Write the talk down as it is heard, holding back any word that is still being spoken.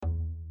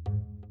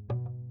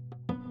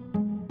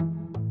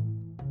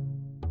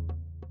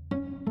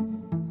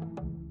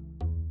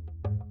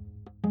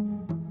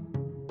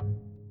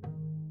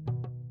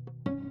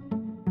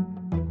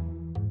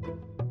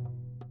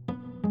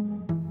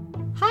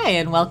Hi,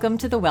 and welcome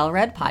to the Well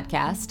Read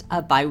Podcast,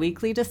 a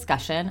bi-weekly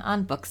discussion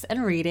on books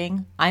and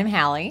reading. I'm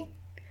Hallie.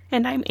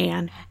 And I'm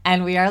Anne.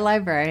 And we are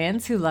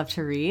librarians who love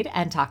to read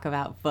and talk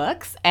about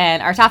books.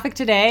 And our topic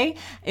today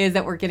is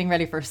that we're getting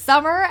ready for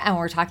summer and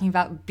we're talking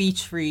about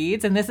beach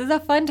reads. And this is a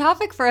fun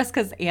topic for us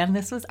because, Anne,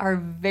 this was our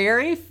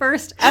very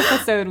first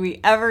episode we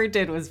ever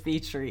did was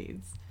beach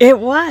reads. It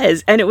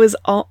was. And it was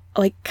all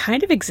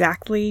kind of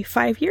exactly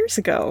 5 years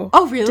ago.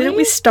 Oh, really? Didn't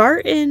we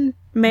start in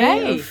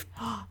May?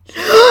 Oh,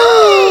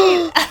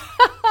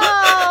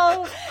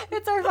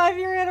 it's our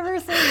 5-year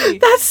anniversary.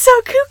 That's so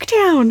kook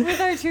down. With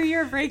our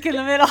 2-year break in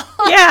the middle.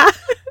 Yeah.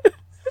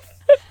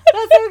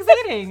 That's so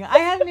exciting. I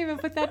hadn't even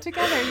put that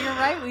together. You're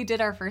right. We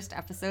did our first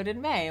episode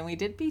in May and we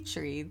did beach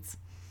reads.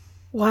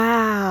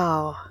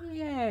 Wow.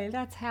 Yay.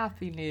 That's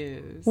happy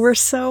news. We're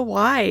so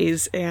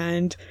wise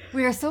and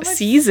we are so much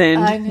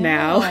seasoned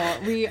now.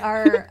 We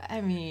are,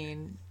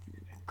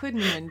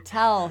 couldn't even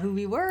tell who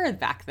we were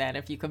back then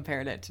if you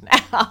compared it to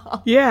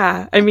now.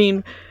 Yeah.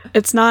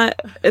 It's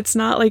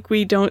not like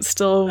we don't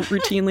still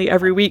routinely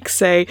every week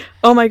say,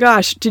 oh my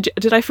gosh,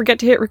 did I forget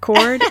to hit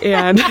record?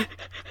 And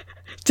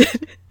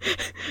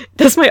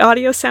does my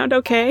audio sound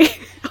okay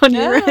on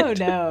your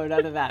end? No,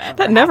 none of that ever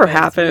That never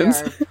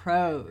happens. We are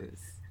pros.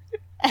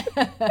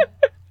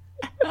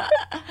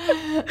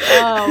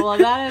 Oh, well,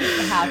 that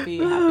is happy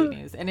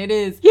news. And it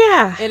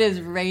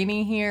is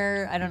rainy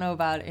here. I don't know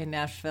about in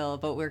Nashville,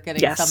 but we're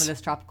getting some of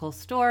this tropical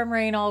storm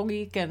rain all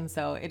week. And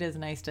so it is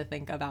nice to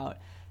think about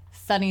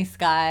sunny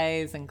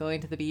skies and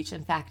going to the beach.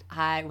 In fact,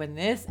 when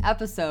this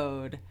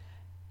episode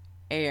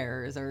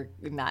airs, or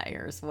not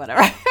airs,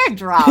 whatever,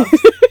 drops,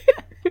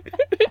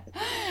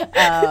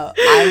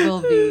 I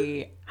will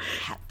be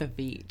at the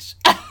beach.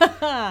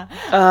 I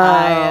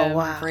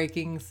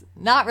am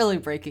not really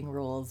breaking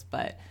rules,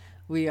 but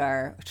we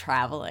are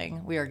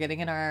traveling. We are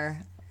getting in our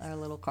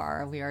little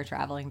car. We are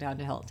traveling down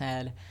to Hilton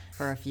Head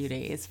for a few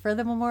days for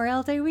the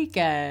Memorial Day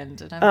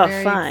weekend. And I'm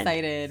very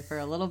excited for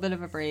a little bit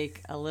of a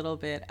break, a little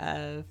bit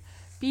of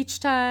beach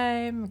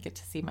time, get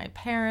to see my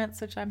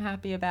parents, which I'm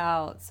happy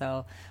about.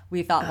 So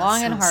we thought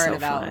long and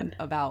hard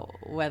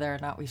about whether or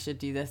not we should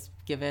do this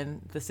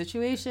given the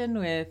situation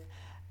with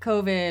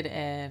COVID,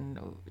 and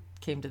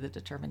came to the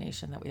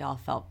determination that we all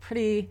felt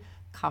pretty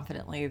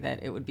confidently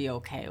that it would be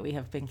okay. We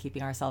have been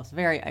keeping ourselves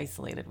very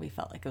isolated. We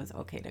felt like it was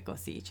okay to go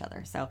see each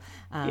other. So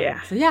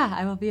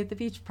I will be at the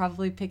beach,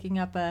 probably picking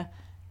up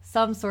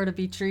some sort of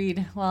beach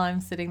read while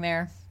I'm sitting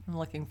there. I'm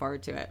looking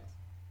forward to it.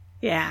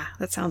 Yeah,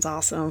 that sounds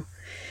awesome.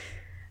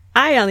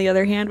 I, on the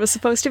other hand, was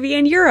supposed to be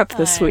in Europe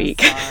this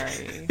week.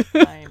 Sorry.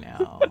 I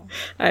know.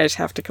 I just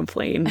have to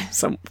complain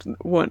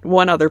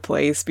one other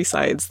place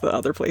besides the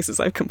other places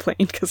I've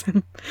complained because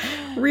I'm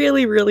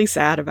really, really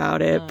sad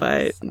about it.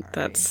 But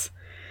that's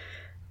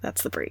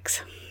the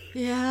breaks.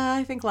 Yeah,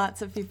 I think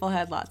lots of people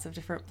had lots of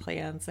different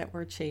plans that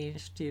were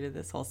changed due to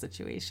this whole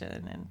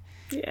situation. And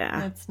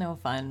it's no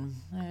fun.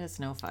 It's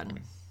no fun.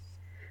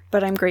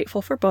 But I'm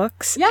grateful for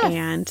books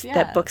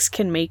that books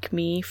can make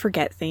me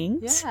forget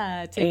things.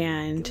 Yeah, take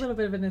a little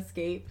bit of an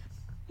escape.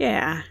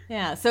 Yeah.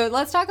 Yeah. So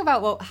let's talk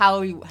about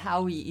how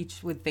we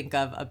each would think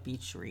of a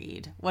beach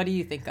read. What do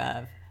you think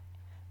of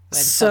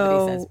when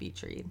somebody says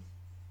beach read?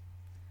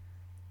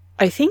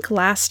 I think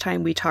last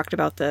time we talked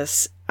about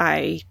this,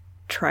 I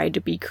tried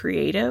to be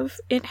creative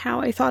in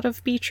how I thought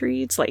of beach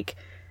reads, like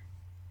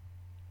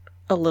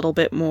a little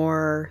bit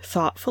more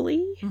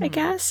thoughtfully, I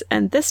guess.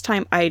 And this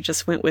time I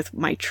just went with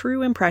my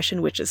true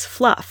impression, which is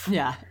fluff.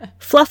 Yeah.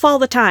 Fluff all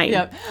the time.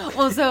 Yep.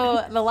 Well,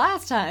 so the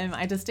last time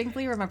I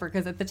distinctly remember,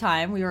 because at the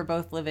time we were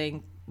both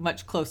living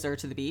much closer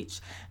to the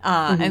beach.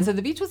 And so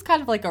the beach was kind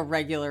of like a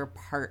regular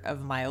part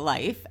of my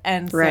life.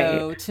 And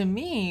so to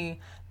me,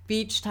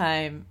 beach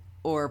time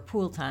or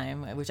pool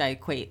time, which I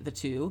equate the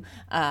two,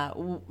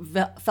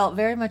 felt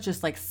very much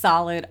just like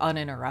solid,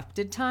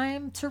 uninterrupted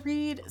time to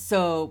read.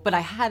 So, but I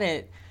had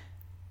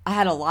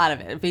a lot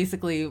of it.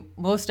 Basically,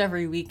 most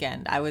every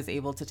weekend, I was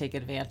able to take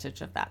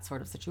advantage of that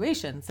sort of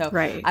situation. So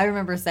I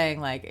remember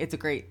saying, it's a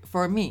great,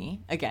 for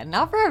me, again,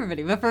 not for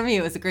everybody, but for me,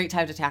 it was a great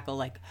time to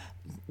tackle,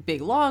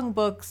 big, long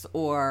books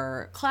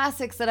or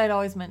classics that I'd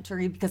always meant to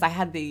read because I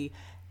had the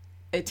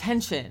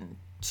attention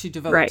to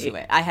devote to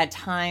it. I had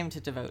time to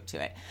devote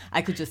to it.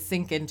 I could just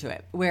sink into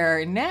it.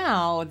 Where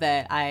now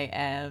that I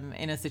am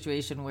in a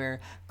situation where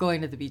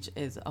going to the beach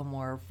is a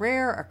more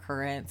rare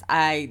occurrence,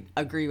 I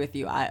agree with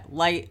you.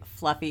 Light,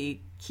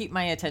 fluffy, keep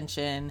my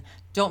attention.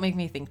 Don't make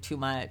me think too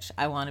much.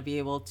 I want to be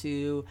able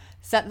to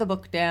set the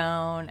book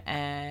down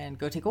and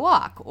go take a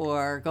walk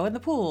or go in the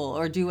pool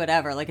or do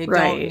whatever.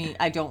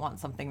 I don't want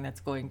something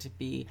that's going to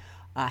be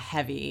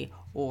heavy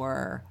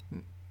or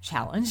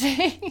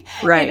challenging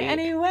in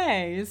any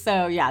way.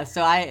 So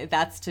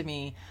that's to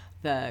me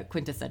the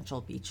quintessential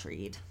beach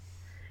read.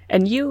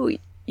 And you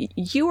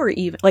were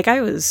even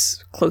I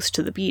was close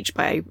to the beach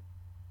by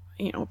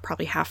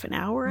probably half an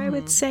hour, I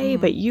would say,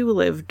 but you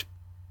lived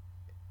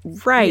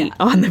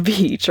on the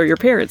beach, or your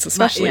parents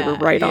especially were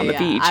right on the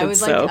beach. I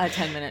was a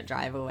 10-minute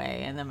drive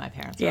away, and then my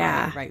parents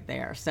were right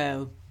there.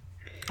 So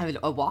I was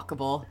a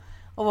walkable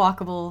a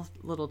walkable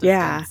little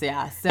distance.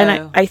 Yeah. So,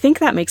 and I think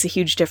that makes a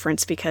huge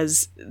difference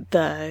because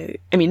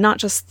not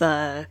just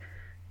the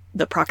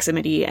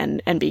proximity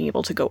and being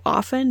able to go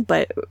often,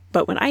 but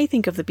when I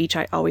think of the beach,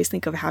 I always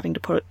think of having to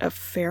put a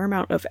fair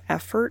amount of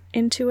effort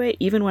into it.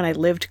 Even when I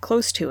lived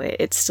close to it,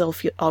 it still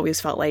always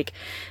felt like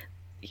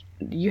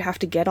you have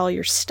to get all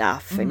your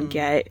stuff and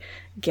get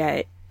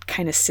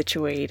kind of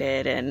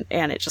situated,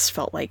 and it just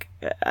felt like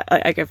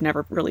I've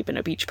never really been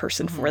a beach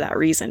person for that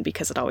reason,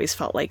 because it always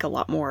felt like a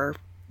lot more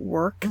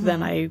work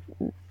than I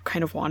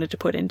kind of wanted to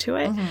put into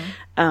it.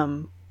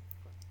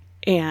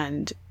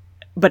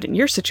 But in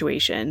your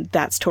situation,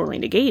 that's totally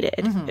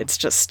negated. It's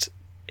just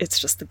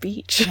the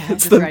beach. Yeah,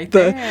 it's right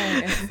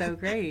there. It's so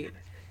great.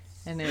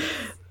 And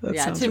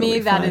to me,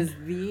 that is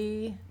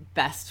the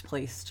best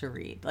place to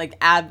read.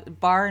 Like,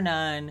 bar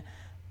none,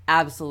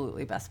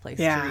 absolutely best place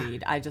to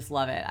read. I just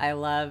love it.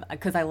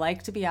 Because I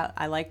like to be out.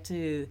 I like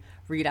to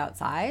read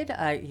outside.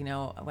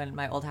 When in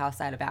my old house,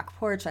 I had a back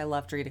porch. I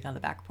loved reading on the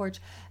back porch.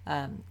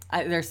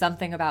 There's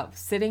something about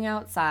sitting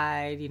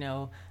outside.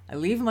 I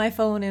leave my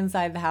phone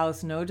inside the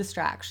house, no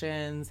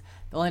distractions.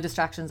 The only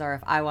distractions are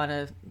if I want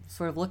to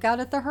sort of look out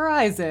at the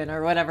horizon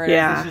or whatever it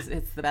is.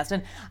 It's the best.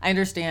 And I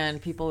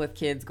understand people with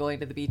kids going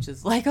to the beach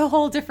is like a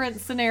whole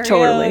different scenario.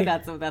 Totally.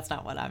 That's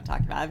not what I'm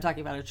talking about. I'm talking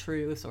about a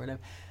true sort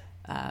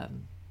of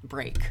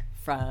break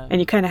from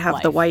and you kind of have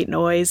life. The white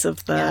noise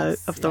of the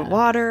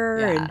water.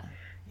 And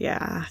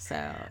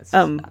so it's just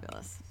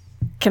fabulous.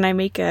 Can I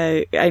make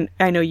I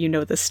know you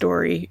know the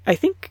story. I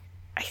think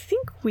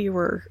we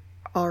were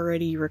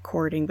already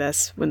recording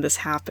this when this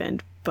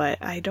happened, but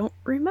I don't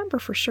remember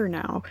for sure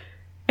now.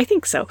 I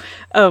think so.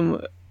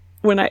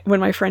 When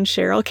my friend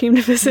Cheryl came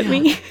to visit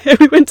me, and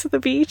we went to the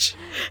beach,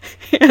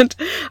 and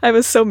I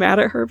was so mad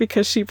at her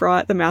because she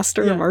brought the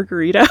Master and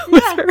Margarita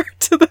with her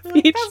to the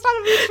beach. That's not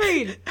a beach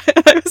read.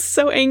 And I was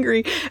so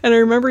angry, and I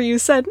remember you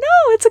said,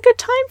 "No, it's a good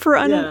time for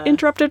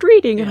uninterrupted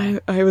reading,"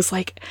 and I was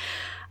like,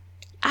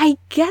 I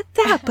get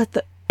that,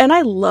 but and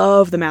I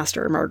love The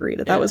Master and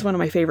Margarita. That was one of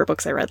my favorite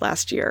books I read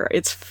last year.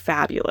 It's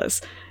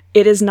fabulous.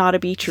 It is not a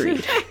beach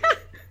read.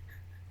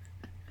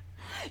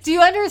 Do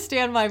you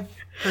understand my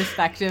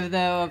perspective,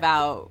 though,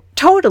 about...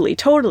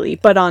 Totally.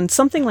 But on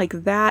something like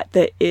that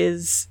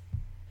because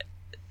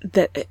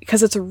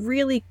it's a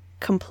really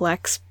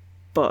complex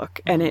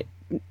book, and it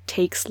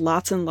takes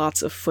lots and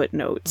lots of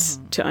footnotes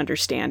to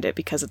understand it,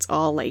 because it's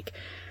all like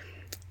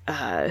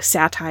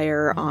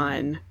satire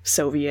on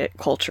Soviet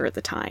culture at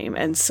the time,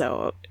 and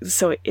so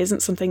it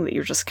isn't something that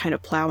you're just kind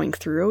of plowing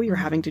through. You're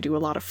having to do a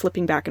lot of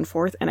flipping back and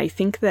forth, and I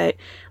think that,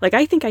 like,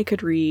 I think I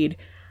could read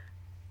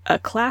a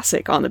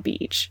classic on the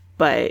beach,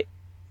 but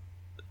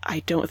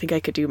I don't think I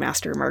could do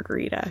Master and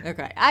Margarita.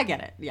 Okay, I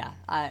get it. Yeah,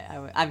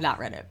 I've not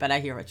read it, but I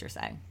hear what you're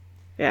saying.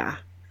 Yeah,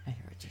 I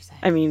hear what you're saying.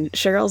 I mean,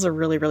 Cheryl's a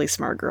really, really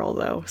smart girl,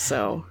 though,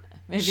 so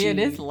maybe it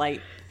is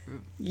light.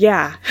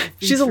 Yeah,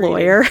 she's a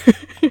lawyer.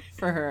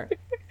 For her.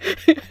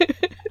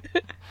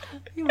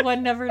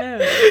 One never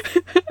knows.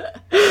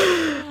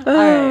 All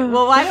right.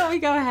 Well, why don't we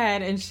go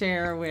ahead and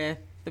share with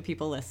the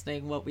people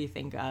listening what we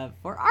think of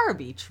for our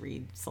beach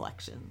read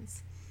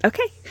selections.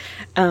 Okay.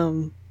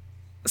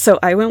 So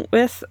I went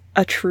with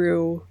a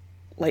true,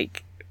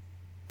 like,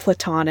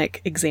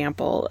 platonic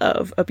example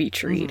of a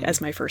beach read as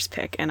my first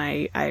pick, and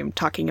I'm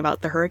talking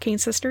about The Hurricane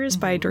Sisters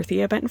by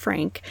Dorothea Benton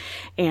Frank,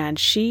 and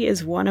she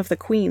is one of the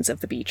queens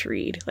of the beach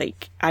read.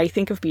 Like, I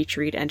think of beach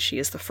read, and she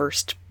is the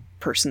first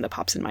person that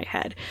pops in my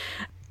head,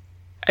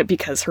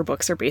 because her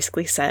books are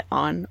basically set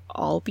on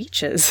all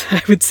beaches,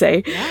 I would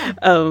say. Yeah.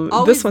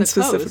 This one the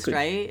specifically, coast,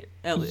 right?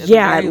 At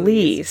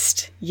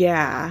least.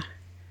 Yeah.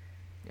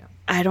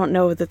 I don't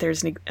know that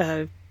there's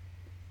an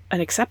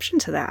exception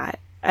to that.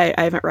 I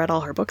haven't read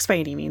all her books by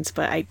any means,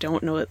 but I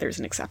don't know that there's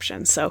an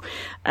exception. So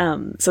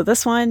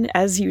this one,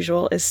 as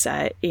usual, is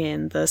set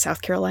in the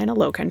South Carolina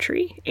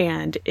Lowcountry,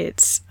 and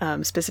it's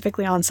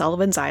specifically on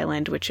Sullivan's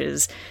Island, which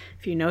is,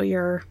 if you know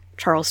your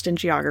Charleston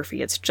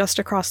geography, it's just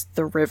across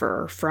the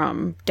river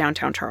from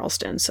downtown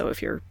Charleston. So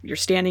if you're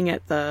standing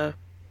at the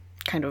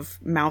kind of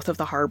mouth of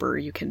the harbor,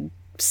 you can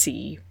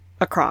see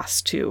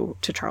across to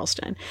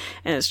Charleston,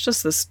 and it's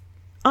just this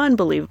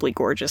unbelievably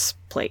gorgeous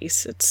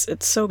place.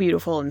 It's so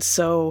beautiful, and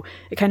so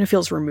it kind of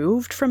feels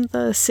removed from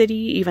the city,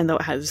 even though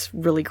it has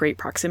really great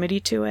proximity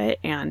to it,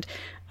 and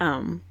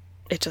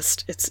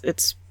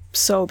it's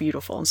so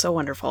beautiful and so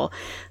wonderful.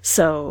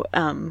 So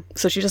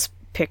she just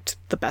picked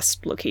the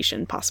best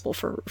location possible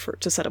for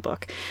to set a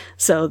book.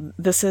 So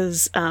this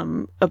is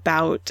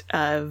about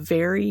a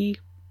very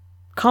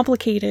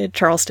complicated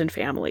Charleston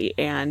family,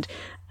 and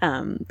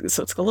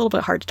so it's a little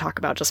bit hard to talk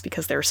about just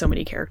because there are so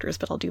many characters,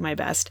 but I'll do my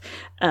best.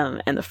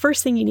 And the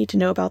first thing you need to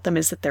know about them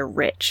is that they're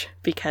rich,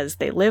 because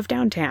they live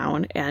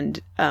downtown,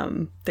 and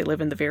they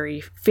live in the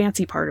very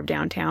fancy part of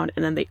downtown,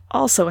 and then they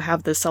also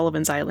have the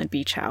Sullivan's Island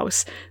beach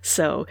house.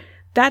 So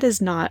that is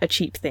not a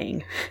cheap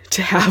thing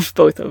to have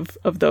both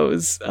of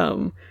those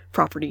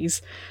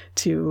properties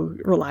to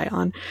rely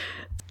on.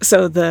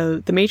 So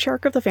the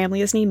matriarch of the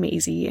family is named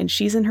Maisie, and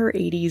she's in her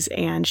 80s,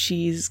 and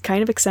she's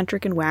kind of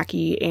eccentric and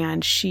wacky,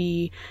 and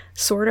she's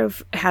sort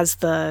of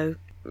the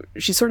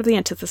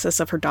antithesis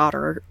of her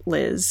daughter,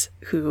 Liz,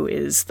 who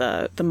is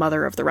the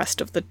mother of the rest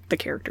of the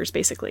characters,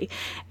 basically.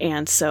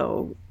 And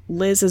so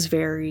Liz is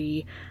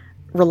very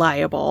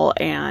reliable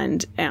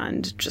and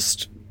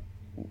just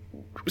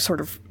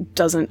sort of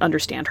doesn't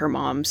understand her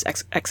mom's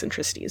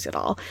eccentricities at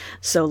all.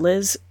 So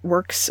Liz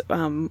works,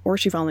 or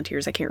she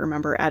volunteers, I can't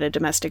remember, at a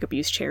domestic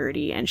abuse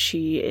charity, and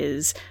she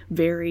is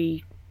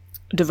very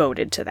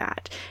devoted to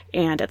that.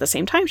 And at the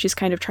same time, she's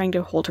kind of trying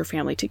to hold her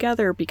family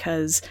together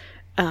because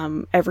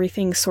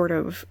everything sort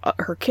of,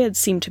 her kids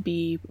seem to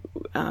be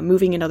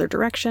moving in other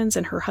directions,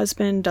 and her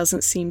husband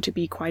doesn't seem to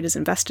be quite as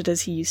invested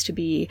as he used to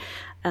be.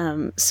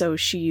 So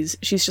she's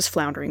just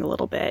floundering a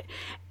little bit.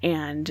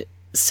 And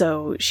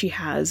so she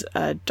has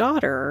a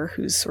daughter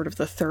who's sort of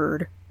the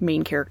third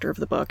main character of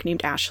the book,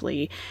 named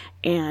Ashley,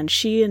 and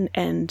she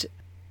and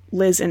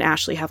Liz and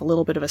Ashley have a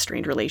little bit of a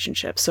strained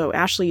relationship. So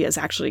Ashley is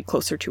actually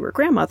closer to her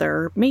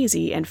grandmother,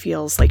 Maisie, and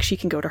feels like she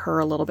can go to her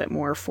a little bit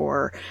more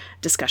for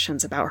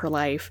discussions about her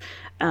life.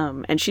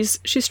 And she's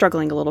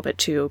struggling a little bit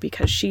too,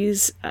 because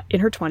she's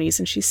in her 20s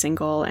and she's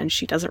single and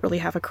she doesn't really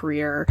have a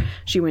career.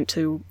 She went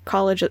to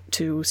college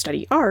to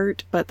study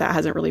art, but that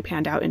hasn't really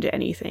panned out into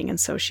anything. And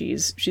so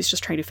she's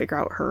just trying to figure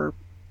out her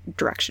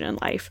direction in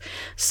life.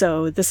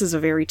 So this is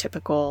a very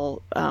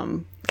typical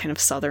kind of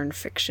Southern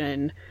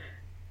fiction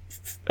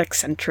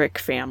eccentric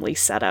family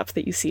setup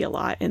that you see a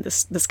lot in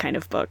this kind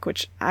of book,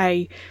 which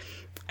I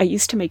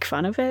used to make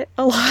fun of it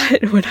a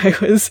lot when I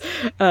was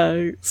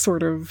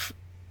sort of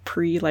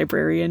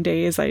pre-librarian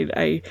days.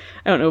 I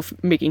don't know if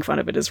making fun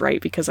of it is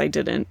right, because I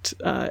didn't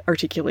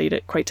articulate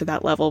it quite to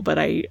that level, but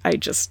I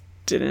just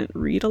didn't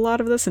read a lot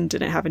of this and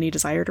didn't have any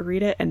desire to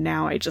read it, and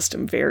now I just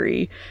am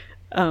very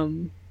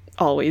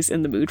always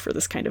in the mood for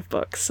this kind of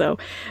book. So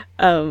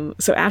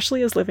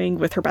Ashley is living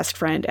with her best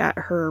friend at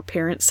her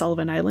parents'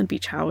 Sullivan Island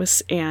beach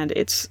house, and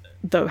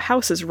the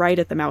house is right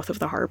at the mouth of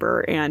the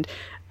harbor. And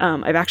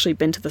I've actually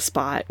been to the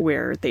spot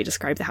where they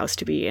describe the house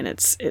to be, and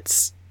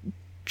it's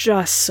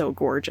just so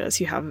gorgeous.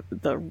 You have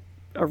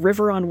a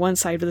river on one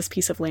side of this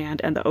piece of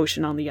land and the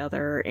ocean on the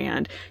other,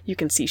 and you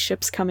can see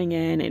ships coming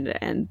in,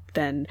 and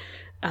then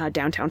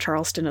downtown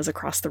Charleston is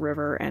across the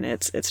river, and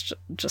it's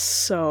just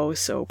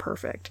so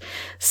perfect.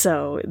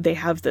 So they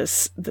have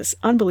this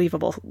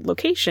unbelievable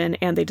location,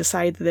 and they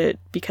decide that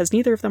because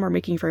neither of them are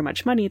making very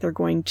much money, they're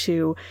going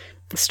to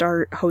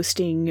start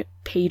hosting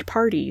paid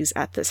parties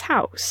at this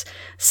house.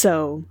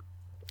 So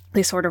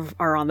they sort of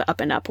are on the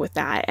up and up with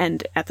that.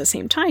 And at the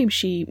same time,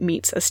 she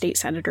meets a state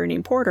senator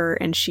named Porter,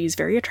 and she's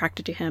very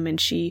attracted to him, and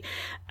she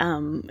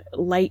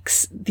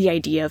likes the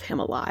idea of him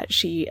a lot.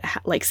 She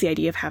likes the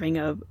idea of having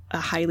a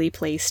highly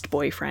placed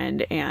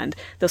boyfriend and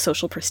the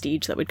social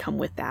prestige that would come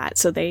with that.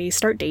 So they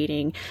start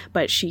dating,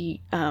 but she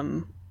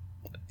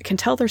can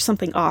tell there's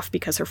something off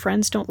because her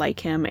friends don't like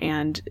him,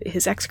 and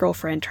his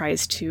ex-girlfriend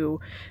tries to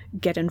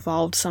get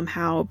involved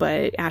somehow,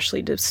 but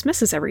Ashley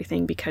dismisses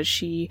everything because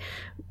she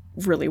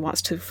really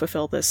wants to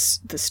fulfill this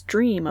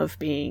dream of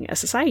being a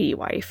society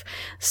wife.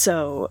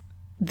 So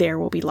there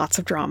will be lots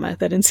of drama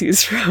that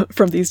ensues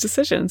from these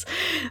decisions.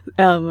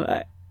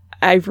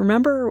 I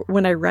remember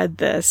when I read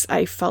this,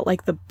 I felt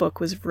like the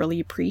book was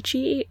really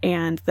preachy,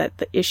 and that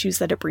the issues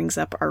that it brings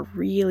up are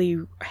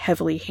really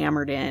heavily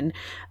hammered in,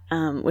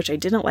 which I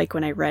didn't like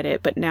when I read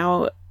it. But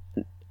now,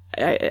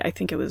 I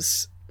think it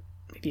was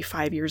maybe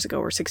 5 years ago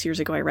or 6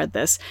 years ago I read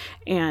this,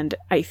 and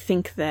I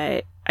think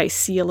that I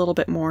see a little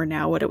bit more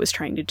now what it was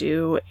trying to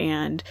do,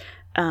 and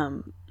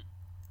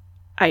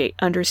I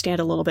understand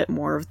a little bit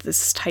more of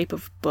this type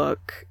of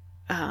book,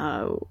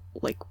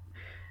 like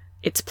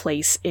its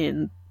place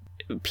in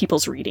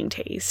people's reading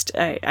taste.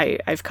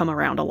 I've come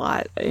around a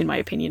lot, in my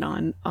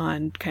opinion,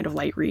 on kind of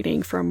light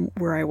reading from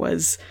where I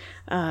was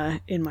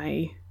in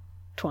my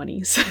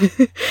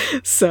 20s.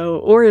 So,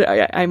 or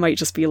I might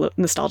just be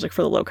nostalgic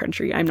for the Low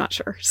Country. I'm not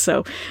sure.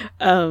 So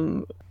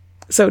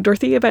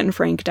Dorothea Benton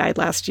Frank died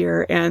last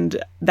year,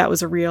 and that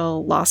was a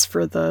real loss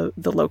for the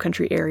Low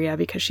Country area,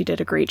 because she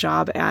did a great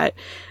job at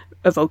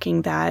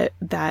evoking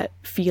that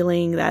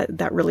feeling,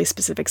 that really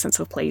specific sense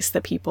of place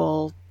that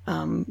people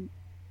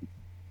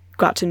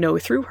got to know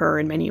through her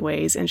in many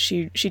ways. And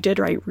she did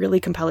write really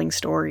compelling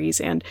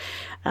stories, and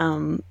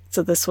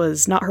so this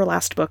was not her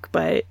last book,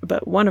 but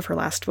one of her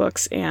last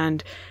books,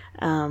 and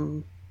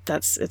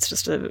it's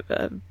just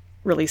a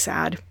really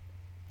sad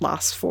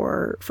loss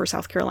for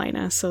South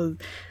Carolina. So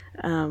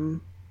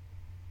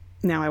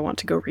now I want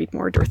to go read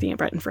more Dorothea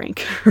Benton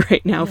Frank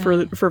right now,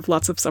 for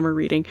lots of summer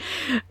reading.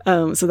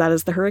 So that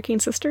is The Hurricane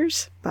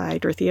Sisters by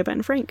Dorothea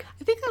Benton Frank.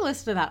 I think I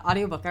listened to that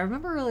audiobook. I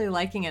remember really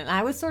liking it, and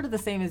I was sort of the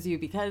same as you,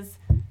 because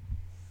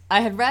I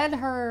had read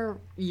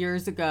her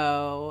years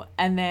ago,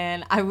 and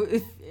then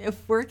if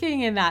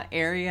working in that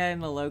area in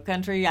the Low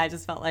Country, I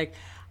just felt like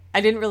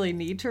I didn't really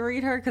need to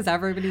read her because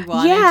everybody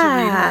wanted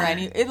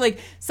to read her.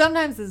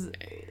 Sometimes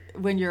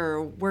when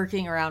you're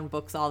working around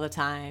books all the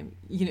time,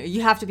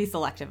 you have to be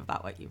selective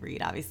about what you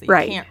read. Obviously,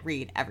 right. You can't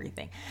read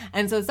everything.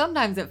 And so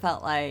sometimes it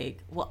felt like,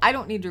 well, I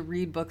don't need to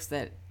read books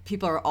that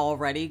people are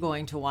already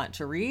going to want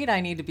to read.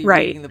 I need to be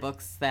reading the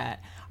books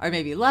that are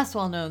maybe less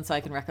well known so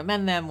I can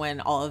recommend them when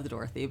all of the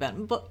Dorothy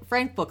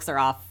Frank books are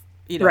off,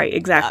 right,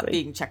 exactly.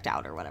 Being checked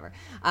out or whatever.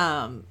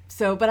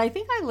 But I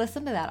think I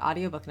listened to that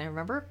audiobook and I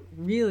remember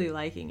really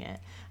liking it.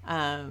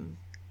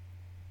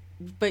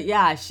 But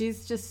yeah,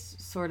 she's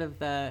just sort of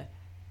the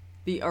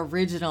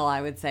original,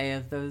 I would say,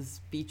 of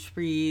those beach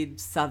read,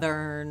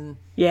 Southern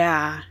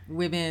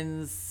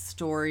women's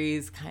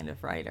stories kind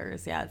of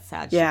writers. Yeah, it's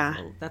sad. Yeah.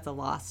 That's a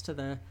loss to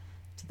the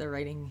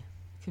writing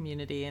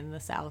community in the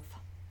South.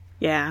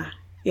 Yeah.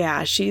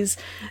 Yeah,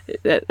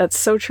 that's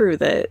so true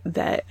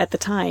that at the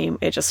time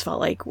it just felt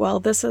like, well,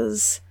 this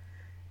is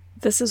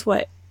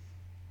what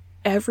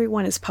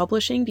everyone is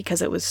publishing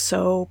because it was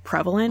so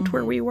prevalent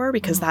where we were,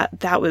 because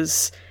that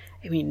was,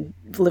 I mean,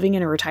 living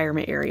in a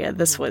retirement area,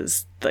 this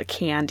was the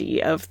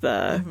candy of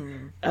the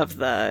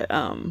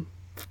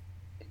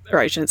or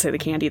I shouldn't say the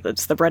candy,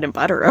 that's the bread and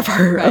butter of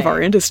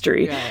our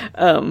industry,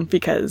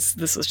 because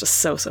this was just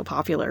so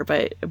popular.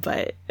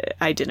 But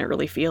I didn't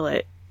really feel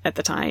it at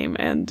the time,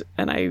 and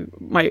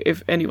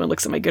if anyone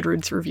looks at my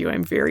Goodreads review,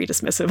 I'm very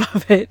dismissive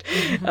of it.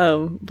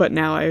 But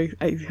now I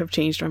have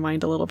changed my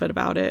mind a little bit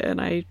about it,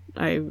 and I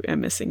am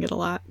missing it a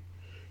lot.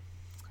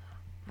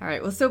 All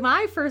right. Well, so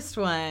my first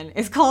one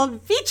is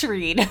called Beach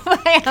Read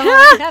by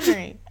Emily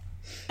Henry.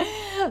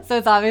 So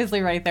it's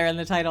obviously right there in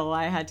the title.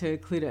 I had to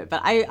include it.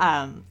 But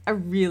I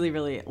really,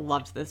 really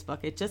loved this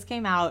book. It just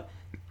came out,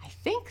 I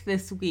think,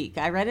 this week.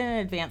 I read an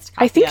advanced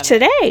copy. I think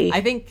today.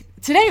 I think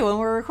today when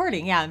we're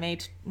recording. Yeah, May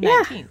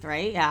 19th,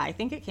 right? Yeah, I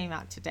think it came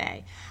out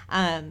today.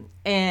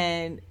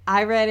 And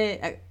I read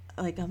it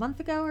like a month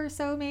ago or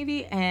so,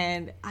 maybe.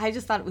 And I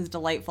just thought it was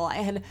delightful. I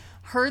had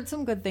heard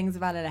some good things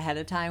about it ahead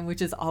of time,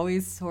 which is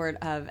always sort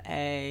of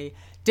a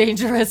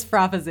dangerous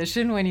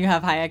proposition when you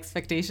have high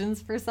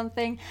expectations for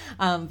something,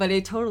 but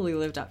it totally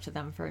lived up to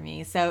them for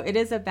me. So it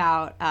is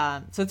about,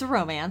 so it's a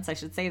romance, I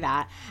should say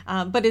that,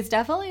 but it's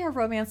definitely a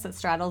romance that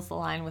straddles the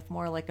line with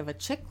more like of a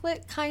chick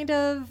lit kind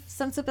of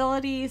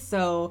sensibility.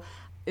 So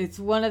it's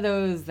one of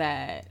those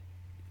that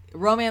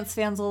romance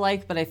fans will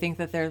like, but I think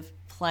that there's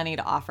plenty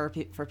to offer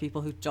for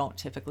people who don't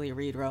typically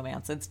read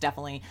romance. It's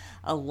definitely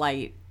a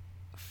light,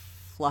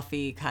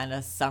 fluffy kind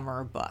of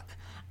summer book.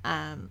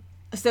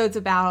 So it's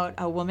about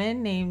a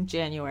woman named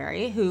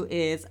January who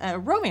is a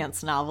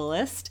romance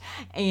novelist,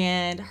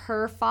 and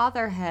her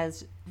father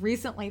has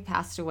recently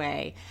passed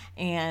away.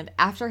 And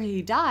after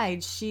he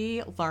died,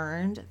 she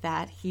learned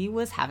that he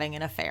was having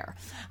an affair.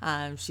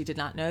 She did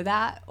not know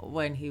that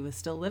when he was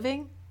still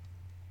living.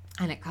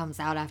 And it comes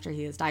out after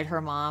he has died.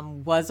 Her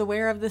mom was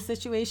aware of the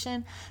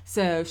situation.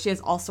 So she has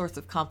all sorts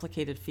of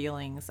complicated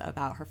feelings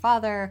about her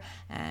father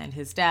and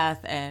his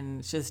death,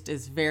 and just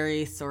is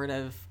very sort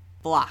of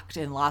blocked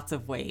in lots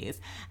of ways,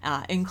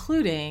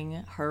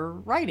 including her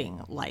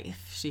writing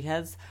life. She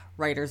has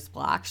writer's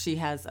block. She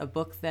has a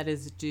book that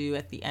is due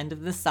at the end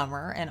of the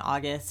summer in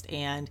August,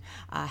 and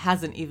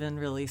hasn't even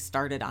really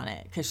started on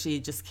it because she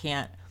just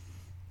can't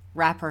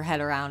wrap her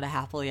head around a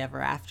happily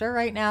ever after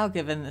right now,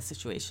 given the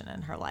situation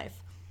in her life.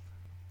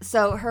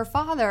 So her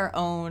father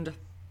owned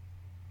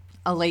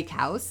a lake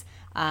house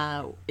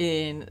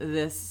in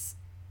this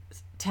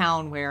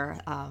town where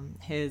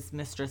his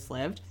mistress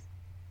lived.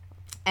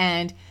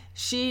 And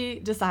she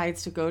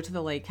decides to go to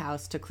the lake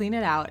house to clean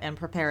it out and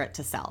prepare it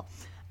to sell.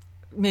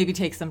 Maybe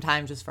take some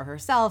time just for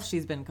herself.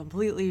 She's been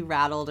completely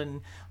rattled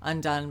and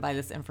undone by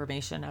this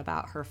information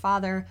about her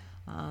father.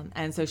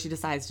 And so she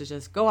decides to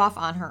just go off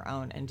on her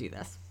own and do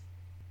this.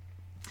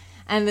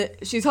 And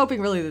she's hoping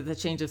really that the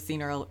change of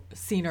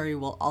scenery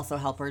will also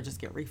help her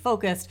just get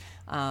refocused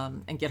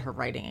and get her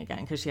writing again,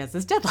 because she has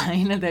this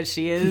deadline that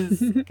she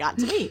has got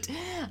to meet.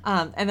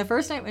 And the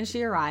first night when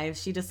she arrives,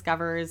 she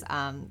discovers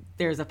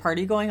there's a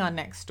party going on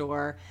next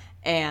door,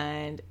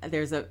 and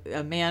there's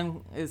a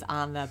man is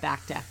on the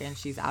back deck, and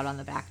she's out on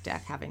the back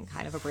deck having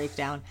kind of a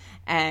breakdown.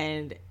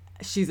 And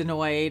she's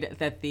annoyed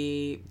that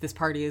this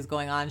party is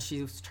going on.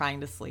 She's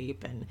trying to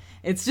sleep, and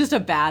it's just a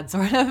bad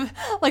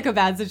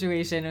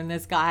situation. And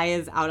this guy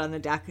is out on the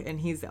deck, and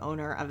he's the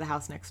owner of the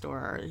house next door,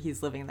 or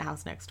he's living in the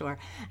house next door.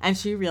 And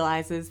she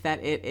realizes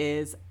that it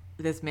is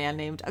this man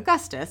named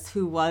Augustus,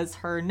 who was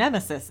her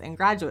nemesis in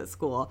graduate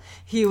school.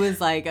 He was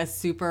like a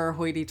super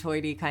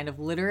hoity-toity kind of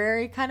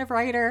literary kind of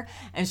writer,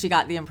 and she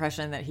got the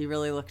impression that he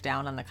really looked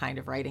down on the kind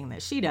of writing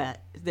that she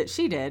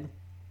did.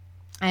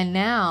 And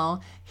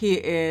now he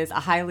is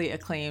a highly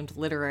acclaimed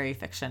literary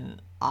fiction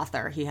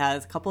author. He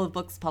has a couple of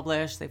books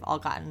published. They've all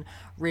gotten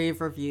rave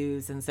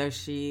reviews. And so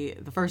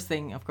the first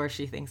thing, of course,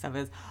 she thinks of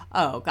is,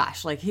 oh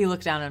gosh, like he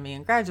looked down on me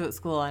in graduate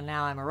school, and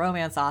now I'm a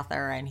romance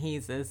author, and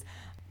he's this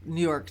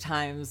New York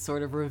Times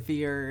sort of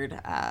revered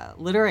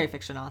literary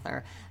fiction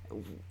author.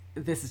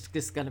 This is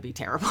just going to be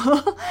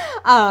terrible.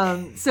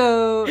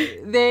 So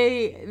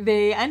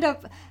they end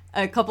up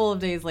a couple of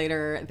days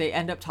later, they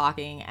end up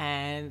talking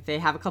and they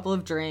have a couple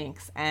of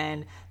drinks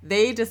and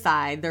they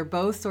decide they're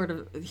both sort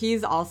of,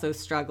 he's also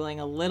struggling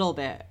a little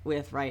bit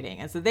with writing.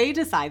 And so they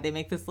decide, they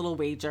make this little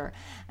wager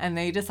and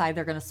they decide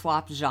they're going to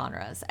swap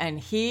genres. And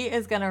he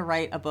is going to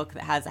write a book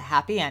that has a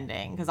happy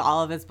ending because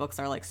all of his books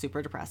are like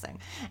super depressing.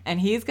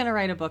 And he's going to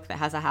write a book that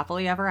has a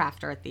happily ever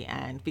after at the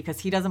end because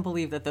he doesn't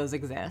believe that those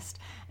exist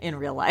in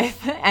real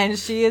life. And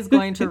she is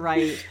going to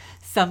write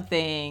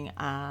something,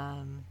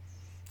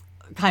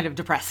 kind of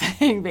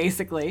depressing,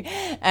 basically,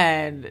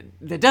 and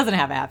that doesn't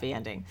have a happy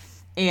ending.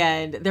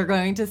 And they're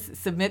going to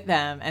submit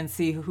them and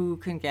see who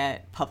can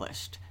get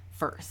published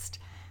first.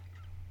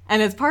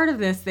 And as part of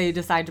this, they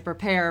decide to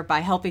prepare by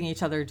helping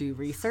each other do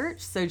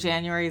research. So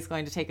January is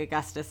going to take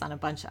Augustus on a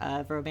bunch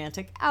of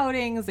romantic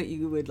outings that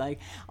you would like,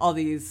 all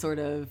these sort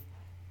of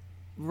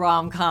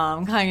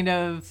rom-com kind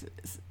of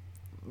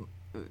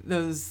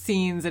those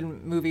scenes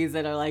in movies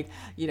that are like,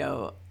 you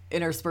know,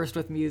 interspersed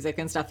with music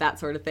and stuff, that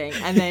sort of thing.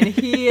 And then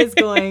he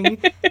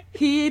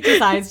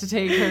decides to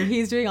take her,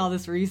 he's doing all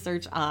this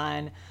research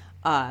on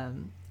a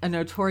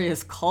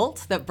notorious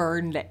cult that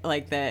burned,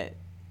 like they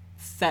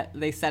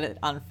set it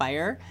on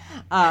fire.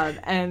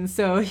 And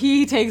so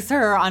he takes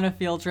her on a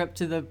field trip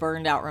to the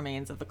burned out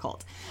remains of the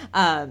cult.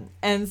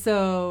 And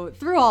so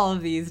through all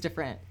of these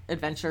different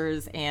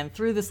adventures and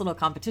through this little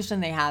competition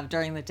they have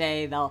during the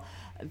day, they'll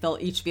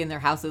each be in their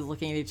houses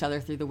looking at each other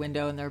through the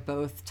window and they're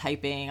both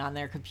typing on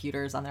their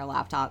computers, on their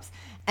laptops.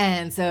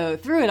 And so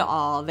through it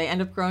all, they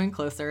end up growing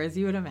closer, as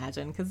you would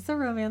imagine, because it's a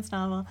romance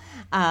novel.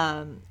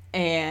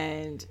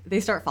 And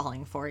they start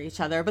falling for each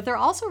other. But they're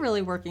also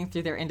really working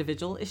through their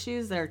individual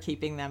issues that are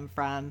keeping them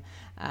from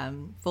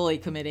fully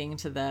committing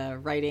to the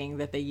writing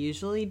that they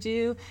usually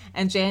do.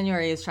 And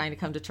January is trying to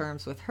come to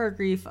terms with her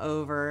grief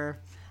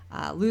over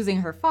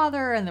losing her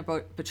father and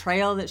the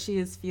betrayal that she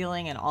is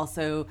feeling, and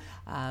also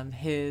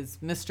his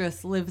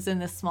mistress lives in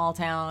this small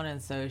town,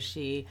 and so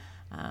she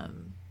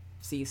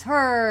sees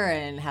her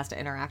and has to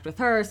interact with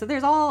her. So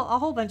there's a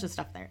whole bunch of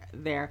stuff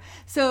there.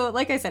 So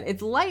like I said,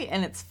 it's light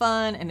and it's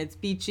fun and it's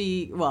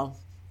beachy. Well,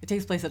 it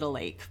takes place at a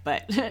lake,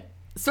 but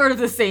sort of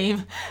the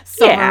same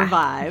summer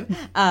vibe.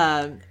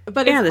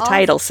 But the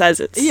title says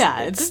it's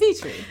a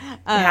beach read. It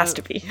has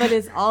to be. But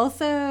it's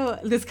also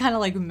this kind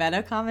of like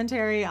meta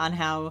commentary on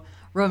how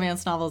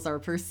romance novels are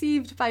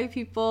perceived by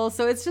people.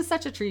 So it's just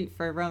such a treat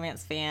for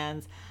romance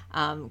fans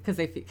because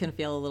they can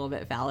feel a little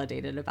bit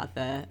validated about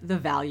the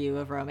value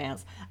of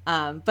romance.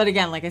 But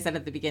again, like I said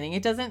at the beginning,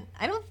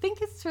 I don't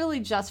think it's really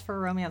just for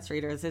romance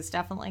readers. It's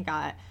definitely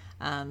got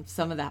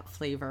some of that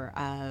flavor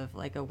of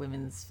like a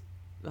women's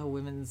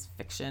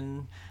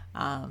fiction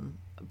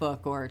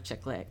book or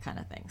chick lit kind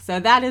of thing. So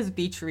that is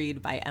Beach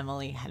Read by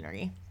Emily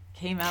Henry.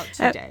 Came out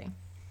today.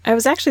 I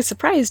was actually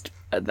surprised.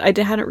 I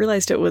hadn't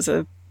realized it was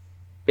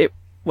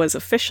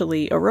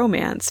officially a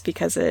romance,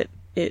 because it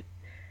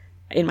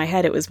in my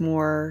head it was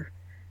more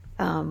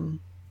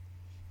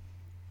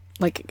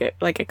like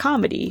a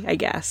comedy, I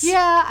guess.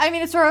 Yeah, I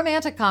mean it's a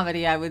romantic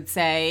comedy, I would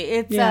say.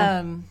 It's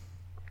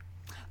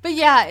but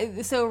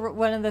yeah, so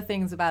one of the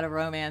things about a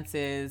romance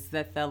is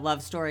that the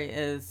love story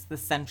is the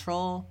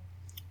central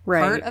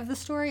part of the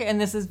story, and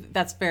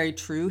that's very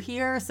true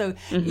here. So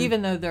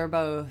even though they're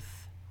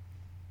both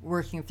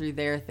working through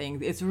their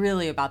thing, it's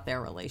really about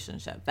their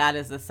relationship. That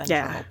is the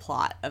central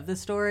plot of the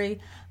story,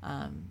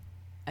 and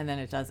then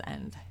it does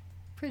end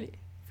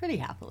pretty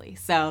happily.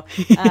 So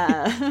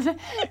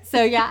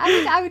so yeah,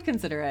 I would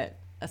consider it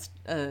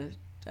a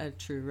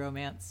true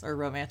romance or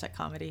romantic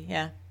comedy.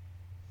 Yeah.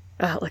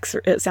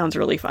 It sounds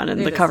really fun,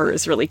 and the cover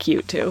is really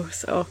cute too,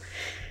 so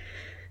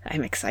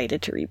I'm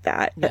excited to read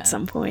that at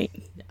some point.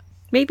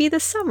 Maybe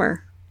this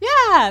summer.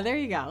 Yeah, there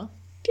you go.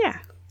 Yeah.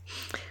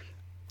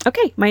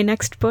 Okay, my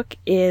next book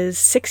is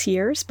 6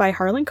 Years by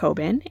Harlan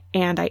Coben,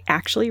 and I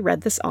actually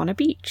read this on a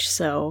beach,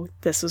 so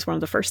this was one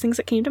of the first things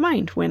that came to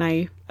mind when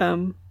I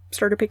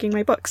started picking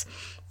my books.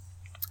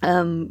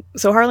 So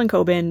Harlan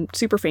Coben,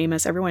 super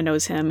famous, everyone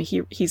knows him.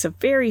 He's a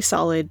very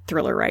solid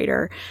thriller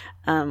writer,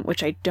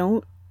 which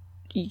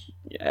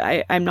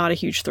I'm not a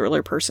huge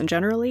thriller person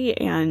generally,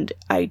 and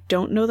I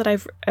don't know that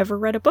I've ever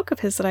read a book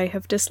of his that I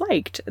have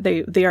disliked.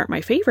 They aren't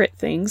my favorite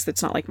things.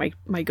 That's not like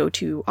my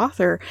go-to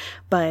author,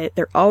 but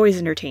they're always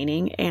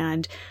entertaining.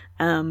 And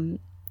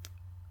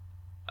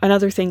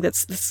another thing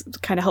that's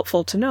kind of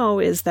helpful to know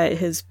is that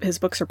his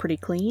books are pretty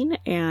clean,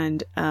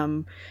 and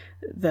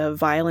the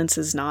violence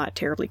is not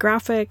terribly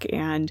graphic,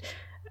 and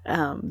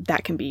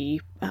that can be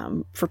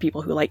for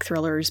people who like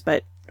thrillers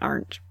but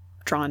aren't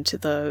drawn to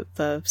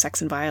the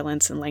sex and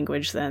violence and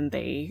language, then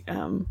they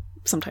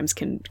sometimes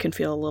can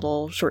feel a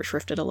little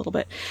short-shrifted a little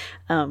bit.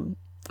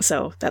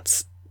 So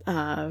that's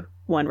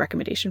one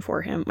recommendation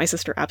for him. My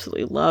sister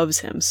absolutely loves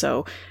him,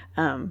 so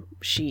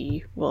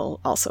she will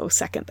also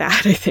second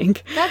that, I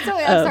think. I'm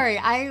sorry.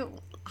 I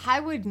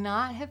would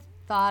not have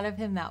thought of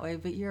him that way,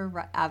 but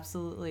you're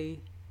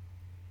absolutely,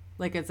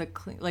 like, it's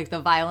like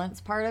the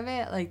violence part of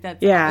it, like that's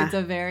it's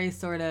a very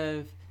sort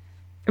of,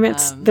 I mean,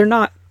 they're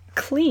not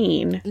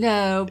clean,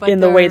 but in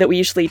the way that we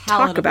usually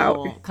talk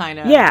about, kind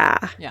of, yeah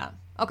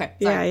okay,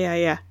 sorry.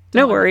 yeah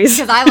No worries.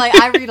 Because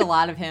I read a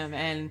lot of him,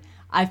 and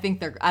I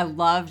think I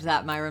loved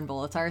that Myron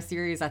Bolitar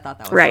series. I thought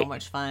that was so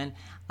much fun.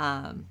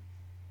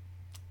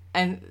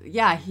 And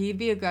yeah, he'd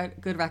be a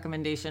good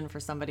recommendation for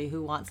somebody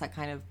who wants that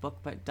kind of book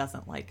but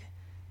doesn't like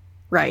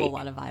a whole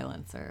lot of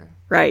violence or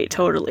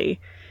totally.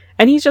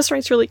 And he just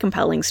writes really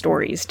compelling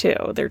stories too.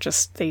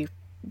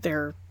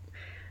 They're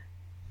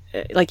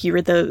like, you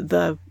read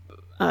the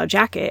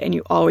Jacket and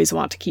you always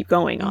want to keep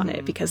going on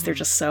it because they're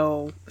just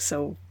so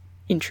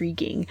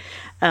intriguing.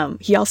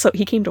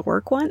 He came to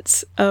work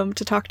once to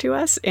talk to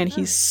us, and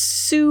he's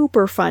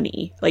super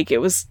funny. Like, it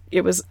was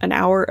an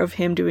hour of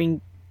him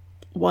doing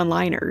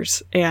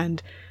one-liners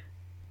and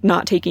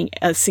not taking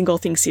a single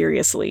thing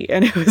seriously,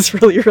 and it was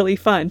really, really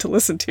fun to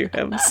listen to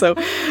him. So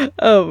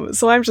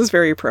I'm just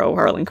very pro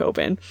Harlan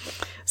Coben.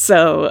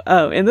 So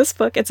in this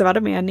book, it's about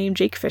a man named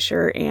Jake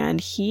Fisher,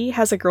 and he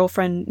has a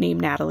girlfriend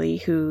named Natalie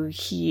who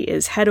he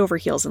is head over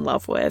heels in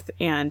love with,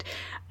 and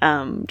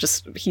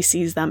he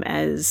sees them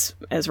as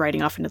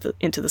riding off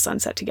into the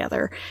sunset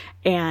together.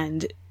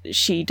 And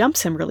she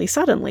dumps him really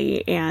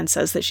suddenly and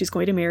says that she's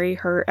going to marry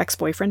her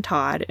ex-boyfriend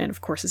Todd, and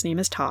of course his name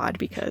is Todd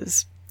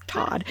because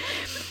Todd.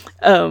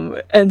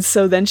 And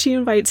so then she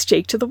invites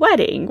Jake to the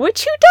wedding,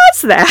 which, who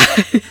does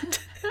that?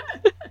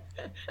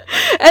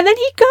 And then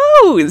he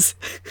goes,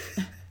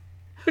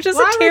 which is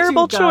a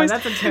terrible choice.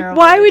 That's a terrible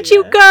Why idea. would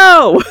you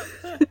go?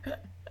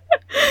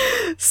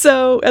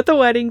 So at the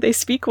wedding, they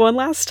speak one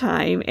last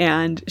time,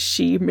 and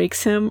she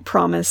makes him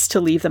promise to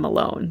leave them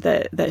alone,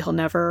 that he'll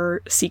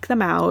never seek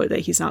them out, that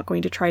he's not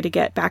going to try to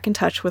get back in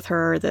touch with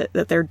her, that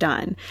they're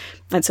done.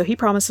 And so he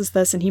promises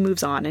this, and he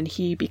moves on, and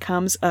he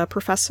becomes a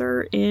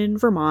professor in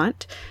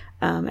Vermont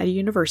at a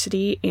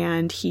university,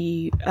 and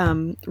he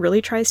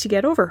really tries to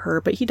get over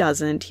her, but he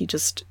doesn't. He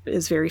just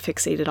is very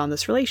fixated on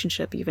this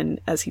relationship,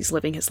 even as he's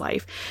living his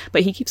life.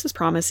 But he keeps his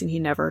promise, and he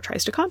never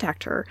tries to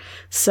contact her.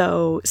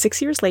 So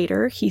 6 years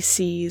later, he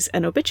sees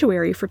an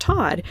obituary for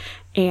Todd,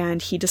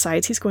 and he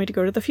decides he's going to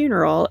go to the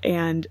funeral.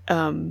 And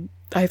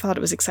I thought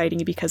it was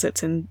exciting because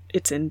it's in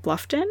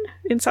Bluffton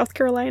in South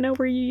Carolina,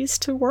 where you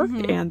used to work,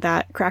 and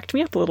that cracked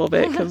me up a little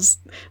bit because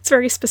it's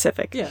very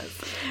specific.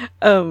 Yes.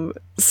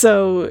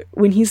 So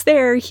when he's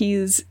there,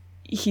 he's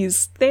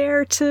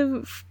there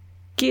to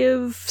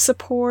give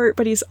support,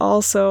 but he's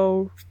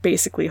also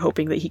basically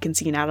hoping that he can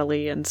see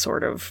Natalie, and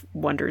sort of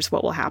wonders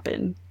what will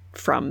happen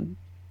from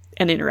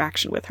an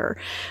interaction with her.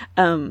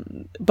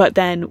 But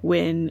then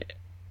when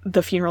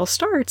the funeral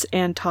starts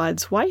and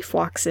Todd's wife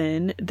walks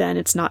in, then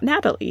it's not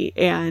Natalie,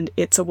 and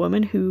it's a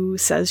woman who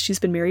says she's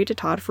been married to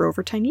Todd for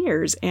over 10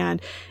 years, and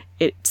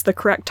it's the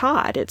correct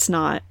Todd. It's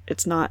not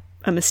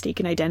a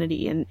mistaken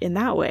identity in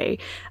that way.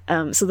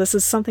 So this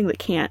is something that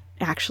can't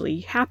actually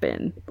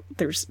happen.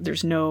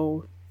 There's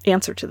no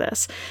answer to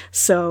this.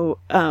 So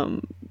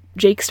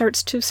Jake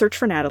starts to search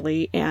for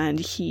Natalie, and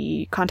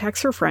he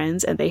contacts her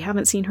friends, and they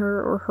haven't seen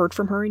her or heard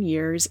from her in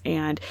years.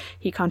 And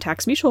he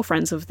contacts mutual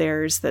friends of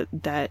theirs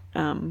that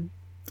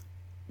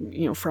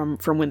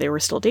from when they were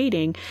still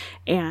dating,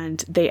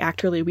 and they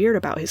act really weird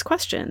about his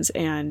questions.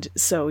 And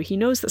so he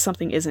knows that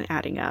something isn't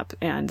adding up,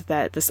 and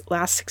that this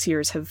last 6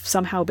 years have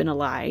somehow been a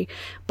lie.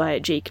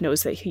 But Jake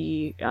knows that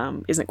he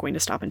isn't going to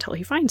stop until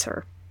he finds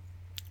her.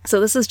 So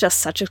this is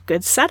just such a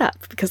good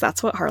setup, because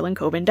that's what Harlan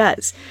Coben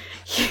does.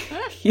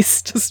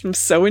 He's just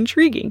so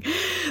intriguing.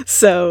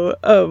 So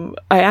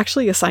I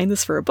actually assigned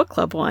this for a book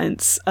club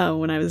once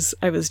when I was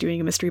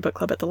doing a mystery book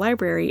club at the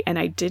library, and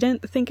I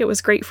didn't think it was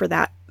great for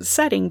that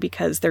setting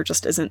because there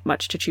just isn't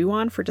much to chew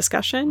on for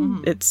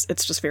discussion. It's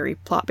just very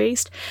plot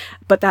based,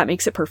 but that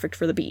makes it perfect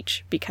for the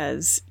beach,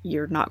 because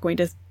you're not going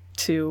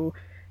to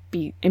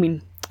be. I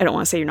mean, I don't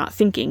want to say you're not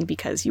thinking,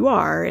 because you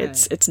are.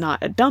 Right. It's not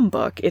a dumb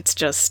book. It's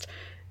just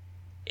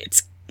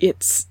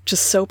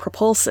so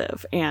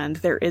propulsive, and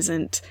there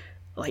isn't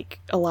like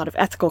a lot of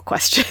ethical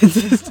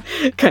questions,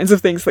 kinds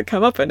of things that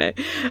come up in it.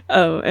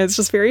 And it's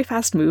just very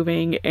fast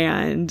moving,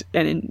 and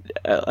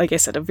like I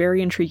said, a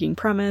very intriguing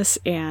premise,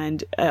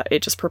 and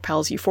it just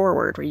propels you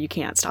forward where you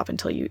can't stop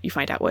until you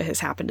find out what has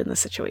happened in the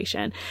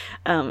situation.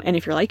 And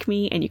if you're like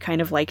me and you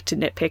kind of like to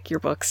nitpick your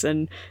books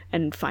and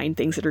find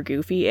things that are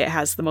goofy, it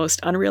has the most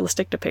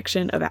unrealistic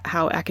depiction of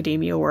how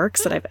academia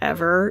works that I've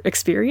ever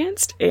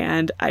experienced,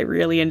 and I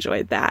really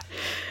enjoyed that.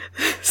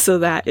 So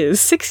that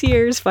is 6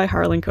 Years by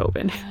Harlan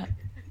Coben.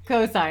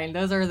 Co-signed.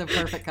 Those are the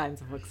perfect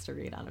kinds of books to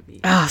read on a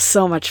beach. Ah,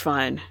 so much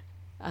fun.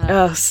 It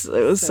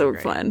was so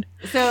fun.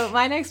 So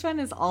my next one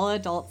is All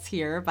Adults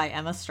Here by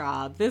Emma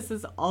Straub. This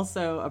is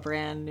also a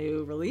brand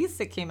new release.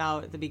 It came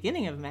out at the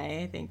beginning of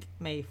May, I think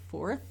May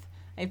 4th,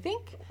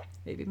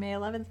 maybe May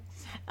 11th.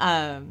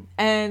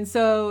 And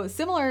so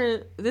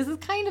this is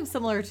kind of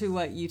similar to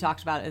what you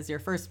talked about as your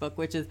first book,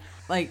 which is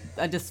like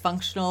a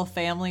dysfunctional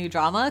family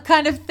drama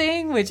kind of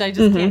thing, which I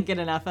just can't get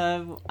enough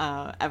of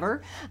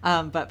ever,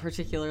 but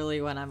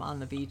particularly when I'm on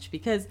the beach,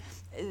 because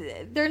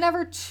they're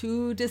never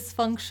too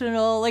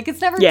dysfunctional. Like,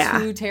 it's never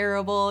too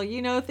terrible.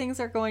 Things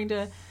are going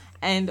to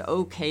end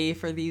okay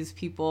for these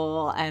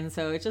people. And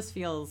so it just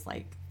feels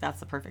like that's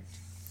the perfect,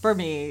 for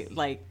me,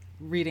 like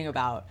reading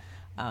about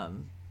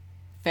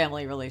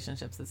family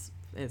relationships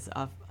is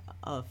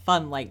a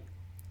fun, like,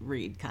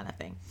 read kind of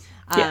thing.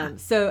 Yeah.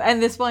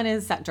 And this one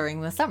is set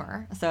during the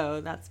summer,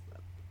 so that's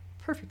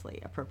perfectly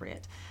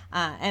appropriate.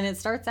 And it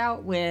starts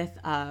out with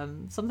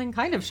something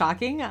kind of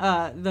shocking.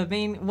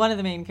 One of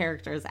the main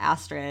characters,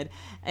 Astrid,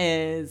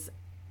 is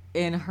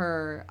in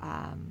her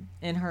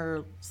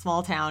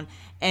small town,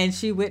 and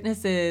she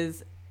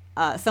witnesses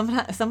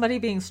somebody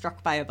being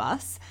struck by a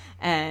bus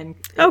and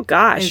oh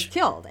gosh, is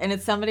killed. And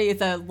it's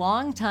a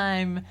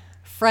longtime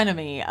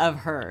frenemy of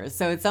hers.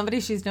 So it's somebody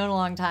she's known a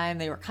long time.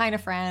 They were kind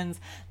of friends.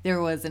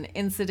 There was an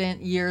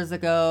incident years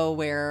ago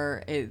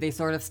where they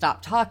sort of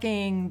stopped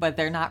talking, but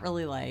they're not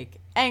really like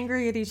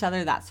angry at each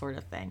other, that sort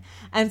of thing.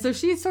 And so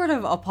she's sort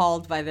of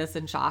appalled by this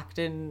and shocked,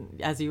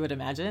 and as you would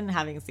imagine,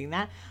 having seen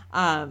that.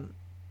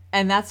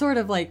 And that's sort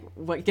of like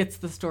what gets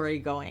the story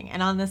going.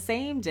 And on the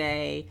same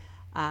day,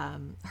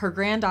 her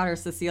granddaughter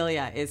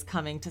Cecilia is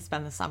coming to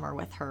spend the summer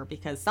with her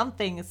because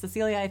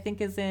Cecilia, I think,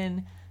 is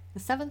in the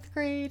 7th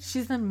grade.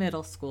 She's in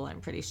middle school, I'm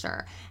pretty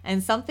sure.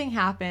 And something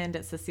happened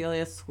at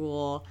Cecilia's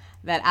school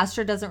that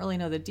Astrid doesn't really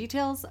know the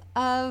details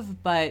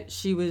of, but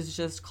she was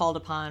just called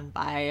upon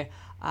by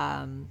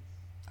I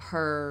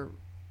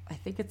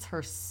think it's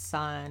her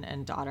son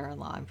and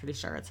daughter-in-law, I'm pretty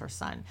sure it's her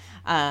son,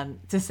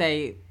 to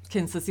say,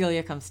 can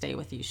Cecilia come stay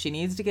with you? She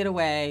needs to get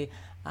away.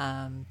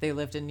 They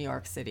lived in New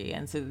York City,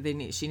 and so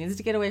she needs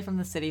to get away from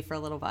the city for a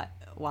little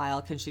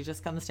while. Can she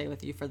just come stay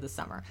with you for the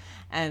summer?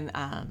 And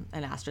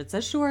Astrid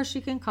says, sure,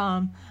 she can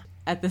come.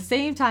 At the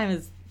same time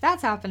as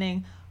that's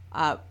happening,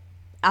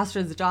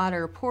 Astrid's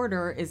daughter,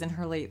 Porter, is in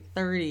her late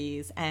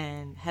 30s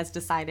and has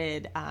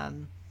decided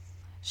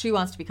she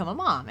wants to become a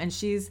mom. And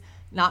she's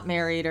not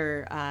married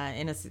or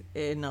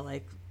in a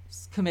like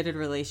committed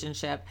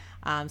relationship.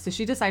 So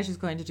she decides she's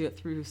going to do it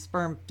through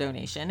sperm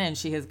donation, and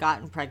she has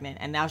gotten pregnant,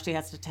 and now she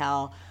has to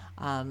tell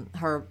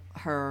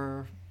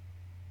her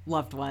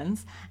loved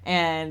ones.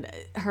 And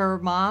her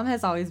mom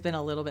has always been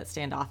a little bit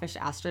standoffish.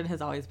 Astrid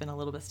has always been a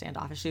little bit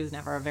standoffish. She was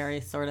never a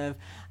very sort of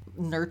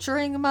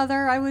nurturing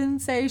mother, I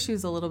wouldn't say. She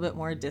was a little bit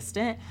more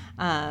distant.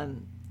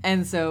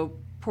 And so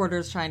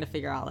Porter's trying to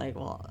figure out, like,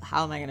 well,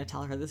 how am I going to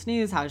tell her this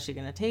news? How is she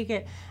going to take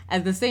it?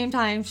 At the same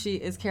time,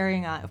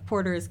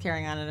 Porter is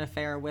carrying on an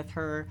affair with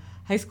her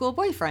high school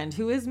boyfriend,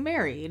 who is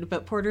married.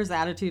 But Porter's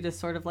attitude is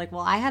sort of like,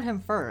 well, I had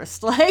him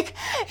first. Like,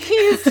 he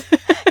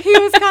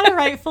was kind of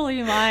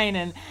rightfully mine.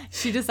 And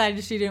she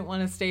decided she didn't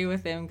want to stay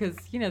with him because,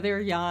 they were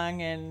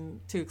young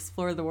and to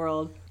explore the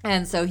world.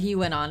 And so he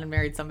went on and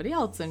married somebody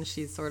else. And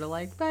she's sort of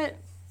like, but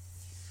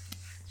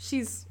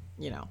she's,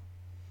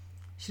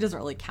 she doesn't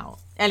really count.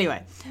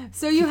 Anyway,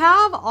 so you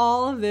have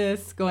all of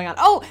this going on.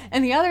 Oh,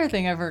 and the other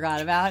thing I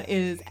forgot about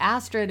is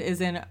Astrid is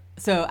in...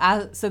 So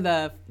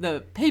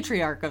the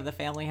patriarch of the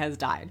family has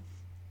died.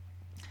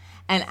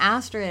 And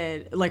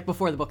Astrid, like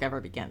before the book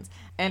ever begins,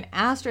 and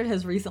Astrid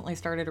has recently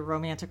started a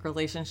romantic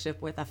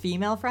relationship with a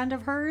female friend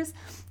of hers,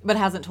 but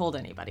hasn't told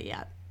anybody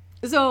yet.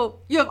 So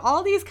you have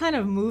all these kind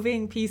of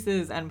moving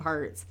pieces and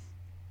parts,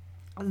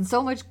 and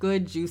so much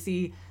good,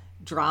 juicy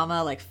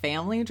drama, like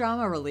family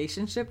drama,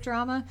 relationship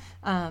drama.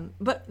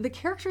 But the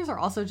characters are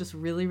also just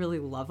really, really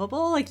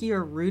lovable. Like,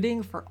 you're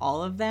rooting for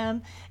all of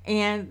them.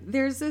 And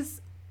there's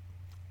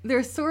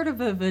sort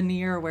of a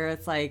veneer where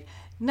it's like,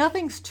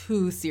 nothing's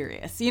too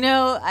serious.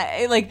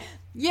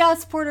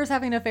 Yes, Porter's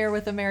having an affair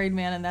with a married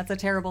man, and that's a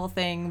terrible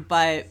thing,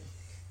 but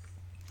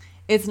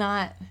it's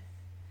not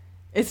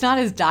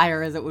as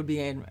dire as it would be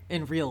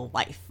in real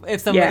life.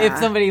 If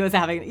somebody was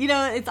having,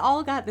 it's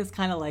all got this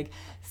kind of like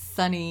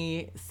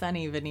sunny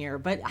veneer.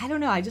 But I don't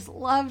know, I just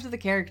loved the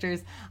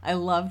characters. I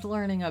loved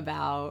learning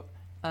about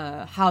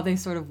how they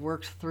sort of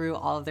worked through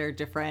all of their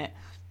different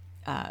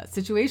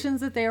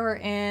situations that they were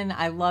in.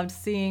 I loved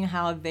seeing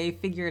how they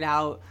figured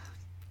out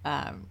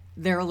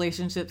their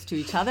relationships to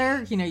each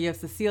other. You have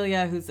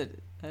Cecilia, who's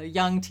a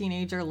young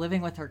teenager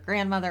living with her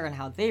grandmother, and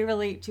how they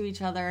relate to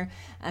each other,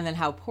 and then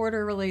how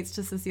Porter relates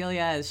to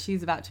Cecilia as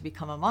she's about to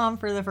become a mom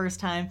for the first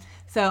time.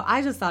 So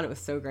I just thought it was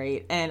so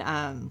great, and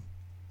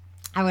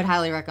I would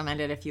highly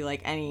recommend it if you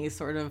like any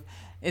sort of...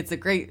 It's a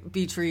great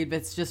beach read, but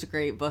it's just a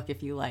great book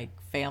if you like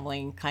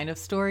family kind of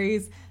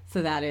stories.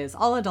 So that is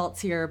All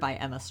Adults Here by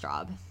Emma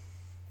Straub.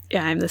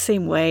 Yeah, I'm the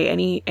same way.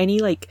 Any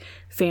like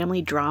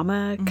family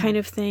drama kind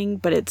of thing,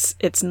 but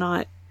it's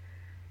not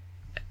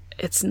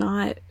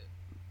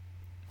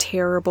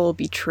terrible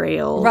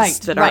betrayals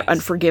that are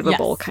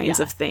unforgivable kinds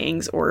of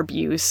things, or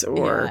abuse,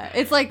 or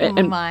it's like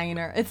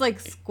minor. It's like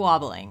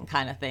squabbling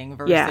kind of thing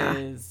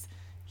versus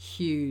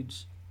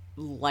huge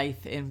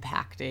life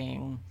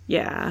impacting.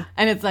 Yeah,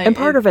 and it's like, and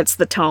part of it's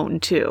the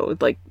tone too.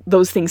 Like,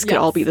 those things could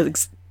all be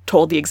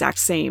told the exact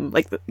same.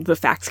 Like, the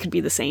facts could be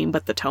the same,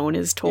 but the tone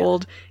is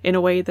told in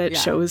a way that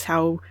shows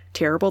how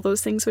terrible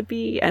those things would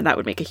be, and that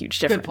would make a huge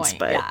difference. Good point.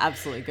 But yeah,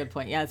 absolutely, good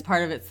point. Yeah, it's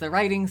part of it's the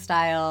writing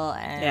style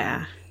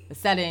and the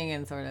setting,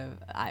 and sort of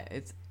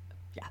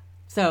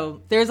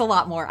so there's a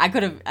lot more I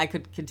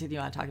could continue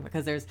on talking,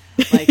 because there's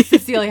like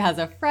Cecilia has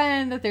a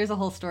friend that there's a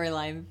whole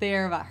storyline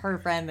there about her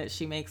friend that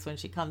she makes when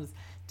she comes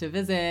to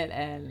visit,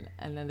 and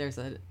then there's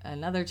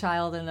another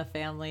child in the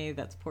family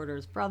that's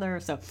Porter's brother.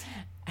 So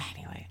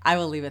anyway, I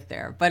will leave it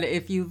there. But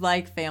if you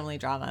like family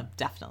drama,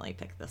 definitely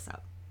pick this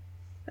up.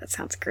 That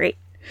sounds great.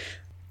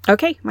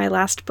 Okay, my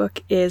last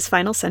book is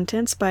Final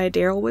Sentence by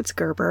Daryl Woods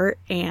Gerber,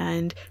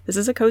 and this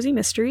is a cozy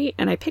mystery,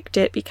 and I picked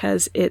it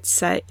because it's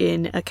set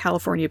in a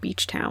California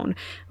beach town,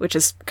 which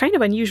is kind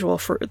of unusual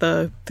for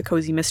the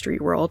cozy mystery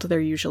world.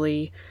 They're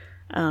usually,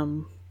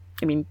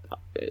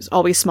 it's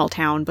always small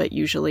town, but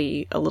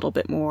usually a little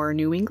bit more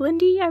New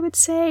England-y, I would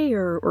say,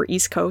 or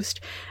East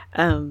Coast.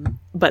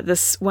 But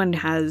this one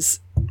has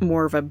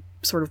more of a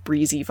sort of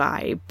breezy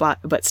vibe,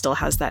 but still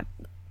has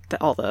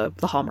all the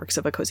hallmarks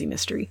of a cozy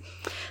mystery.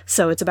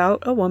 So it's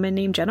about a woman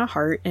named Jenna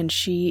Hart, and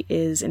she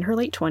is in her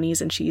late 20s,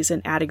 and she's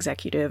an ad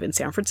executive in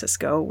San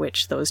Francisco,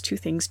 which those two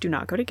things do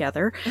not go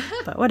together,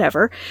 but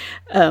whatever.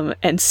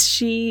 And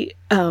she,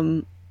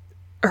 her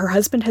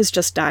husband has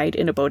just died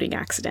in a boating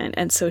accident,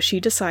 and so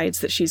she decides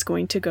that she's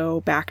going to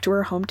go back to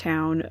her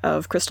hometown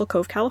of Crystal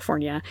Cove,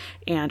 California,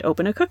 and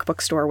open a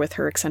cookbook store with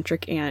her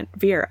eccentric aunt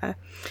Vera.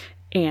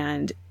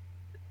 And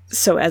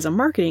so as a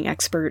marketing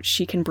expert,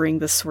 she can bring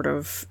this sort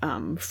of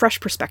fresh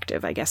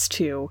perspective, I guess,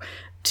 to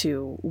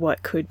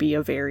what could be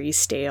a very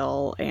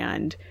stale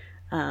and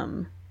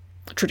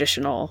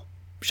traditional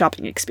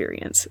shopping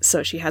experience.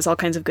 So she has all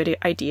kinds of good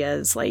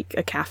ideas, like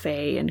a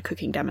cafe and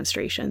cooking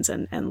demonstrations,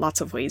 and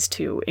lots of ways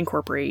to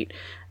incorporate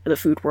the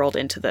food world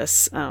into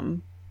this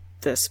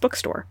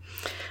bookstore.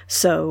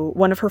 So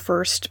one of her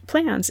first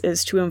plans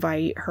is to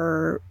invite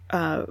her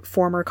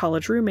former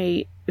college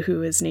roommate,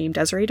 who is named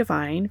Desiree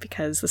Devine,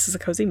 because this is a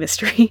cozy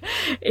mystery,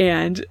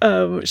 and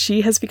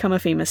she has become a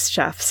famous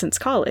chef since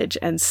college,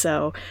 and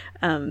so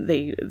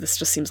this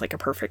just seems like a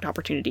perfect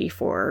opportunity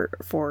for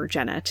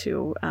Jenna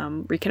to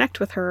reconnect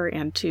with her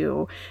and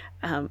to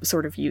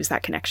sort of use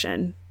that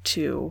connection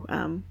to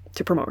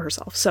promote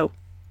herself. So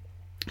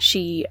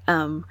she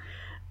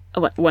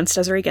once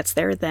Desiree gets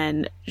there,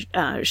 then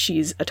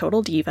she's a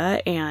total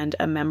diva, and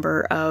a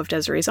member of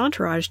Desiree's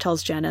entourage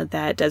tells Jenna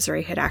that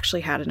Desiree had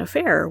actually had an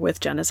affair with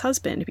Jenna's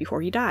husband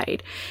before he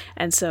died.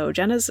 And so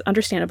Jenna's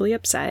understandably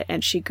upset,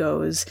 and she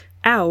goes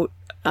out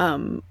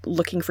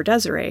looking for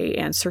Desiree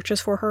and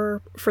searches for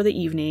her for the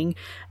evening,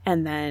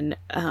 and then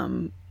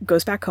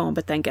goes back home,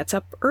 but then gets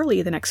up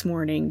early the next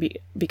morning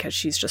because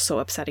she's just so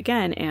upset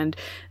again, and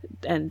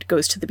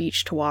goes to the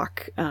beach to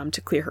walk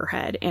to clear her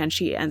head, and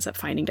she ends up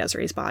finding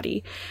Desiree's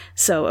body.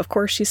 So of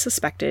course she's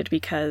suspected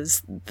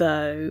because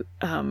the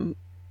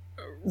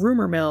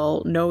rumor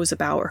mill knows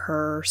about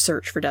her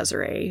search for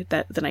Desiree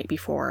the night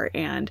before,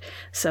 and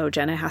so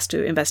Jenna has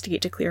to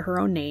investigate to clear her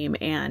own name,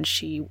 and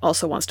she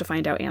also wants to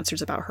find out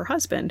answers about her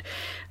husband,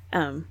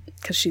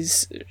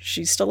 because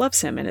she still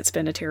loves him, and it's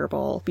been a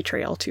terrible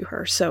betrayal to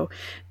her. So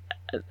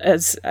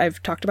as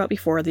I've talked about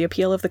before, the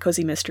appeal of the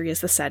cozy mystery is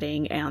the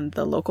setting and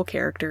the local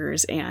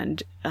characters,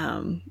 and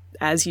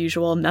as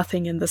usual,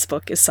 nothing in this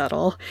book is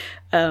subtle.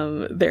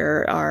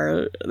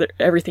 Everything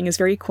is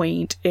very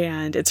quaint,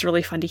 and it's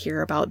really fun to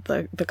hear about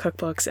the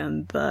cookbooks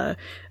and the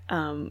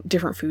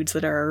different foods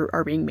that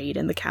are being made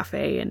in the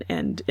cafe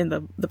and in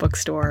the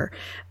bookstore.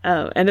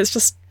 And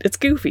it's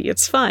goofy,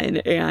 it's fun,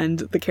 and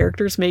the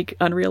characters make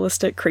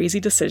unrealistic, crazy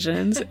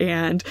decisions,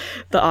 and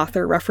the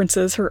author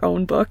references her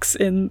own books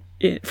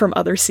from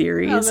other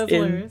series in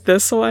hilarious.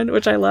 This one,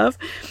 which I love.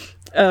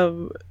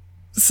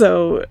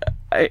 So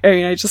I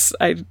mean,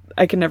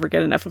 I can never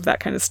get enough of that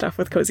kind of stuff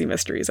with cozy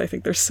mysteries. I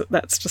think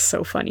that's just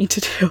so funny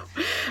to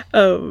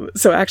do.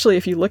 So actually,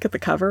 if you look at the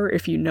cover,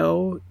 if you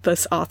know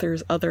this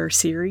author's other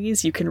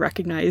series, you can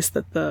recognize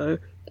that the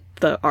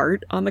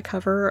art on the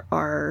cover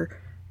are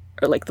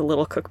like the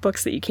little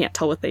cookbooks that you can't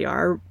tell what they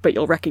are, but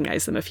you'll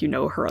recognize them if you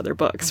know her other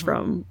books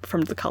from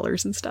the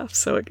colors and stuff.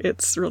 So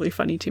it's really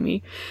funny to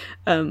me.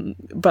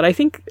 But I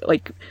think,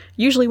 like,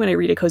 usually when I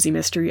read a cozy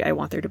mystery, I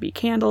want there to be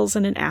candles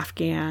and an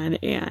Afghan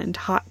and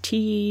hot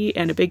tea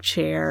and a big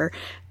chair.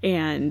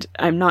 And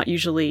I'm not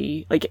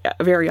usually, like,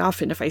 very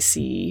often if I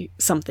see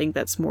something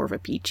that's more of a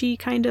beachy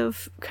kind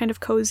of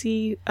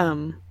cozy,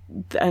 and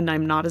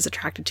I'm not as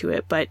attracted to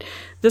it. But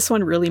this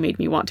one really made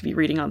me want to be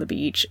reading on the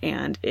beach,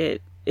 and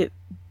it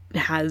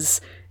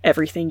has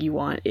everything you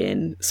want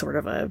in sort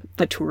of a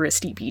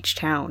touristy beach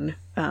town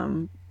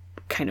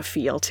kind of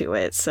feel to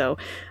it. So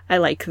I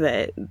like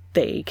that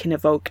they can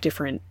evoke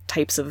different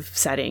types of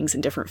settings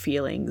and different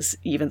feelings,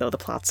 even though the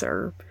plots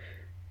are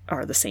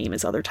the same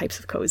as other types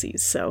of cozies.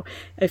 So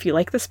if you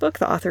like this book,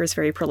 the author is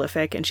very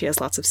prolific, and she has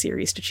lots of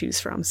series to choose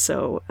from.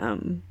 So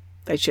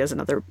she has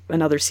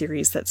another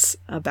series that's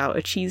about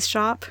a cheese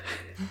shop,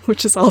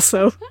 which is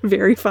also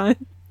very fun.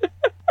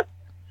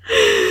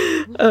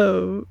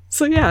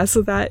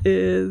 So that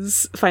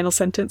is Final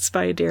Sentence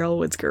by Daryl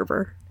Woods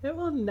Gerber. It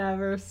will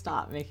never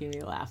stop making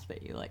me laugh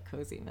that you like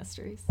cozy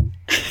mysteries.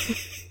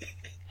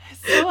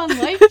 So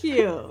unlike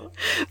you.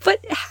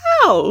 But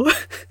how?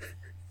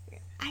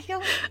 I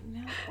don't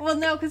know. Well,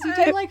 no, because you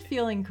do like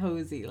feeling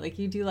cozy. Like,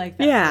 you do like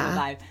that sort of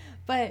vibe.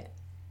 But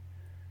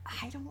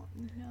I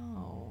don't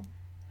know.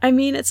 I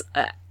mean, it's...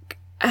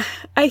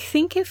 I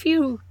think if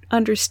you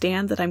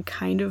understand that I'm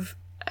kind of...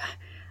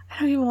 I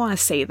don't even want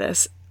to say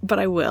this, but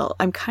I will.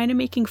 I'm kind of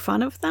making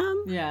fun of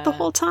them the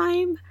whole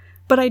time,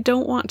 but I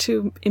don't want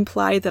to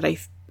imply that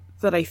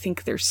I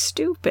think they're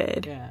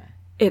stupid. Yeah.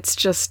 It's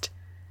just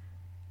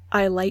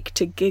I like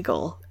to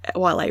giggle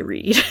while I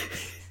read.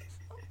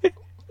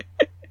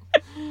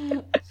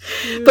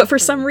 But for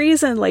some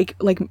reason, like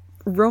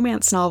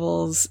romance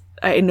novels,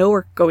 I know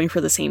we're going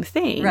for the same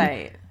thing,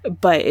 right?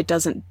 But it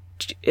doesn't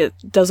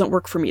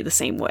work for me the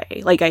same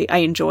way. Like I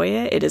enjoy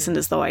it. It isn't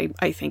as though I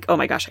think, oh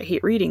my gosh, I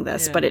hate reading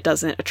this, but it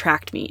doesn't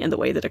attract me in the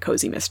way that a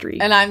cozy mystery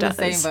And I'm does.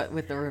 the same, but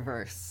with the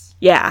reverse.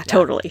 Yeah,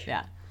 totally.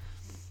 Yeah.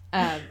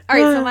 All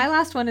right, so my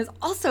last one is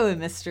also a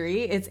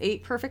mystery. It's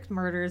 8 Perfect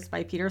Murders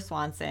by Peter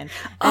Swanson.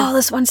 And,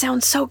 this one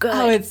sounds so good.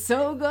 Oh, it's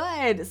so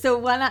good. So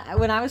when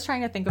I was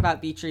trying to think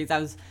about beach reads, I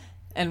was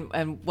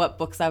and what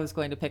books I was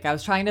going to pick, I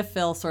was trying to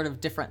fill sort of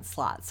different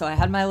slots. So I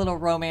had my little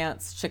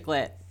romance chick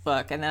lit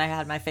book, and then I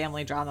had my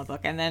family drama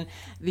book, and then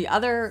the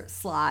other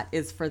slot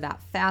is for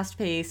that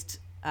fast-paced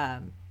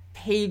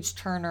page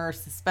turner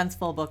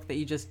suspenseful book that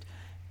you just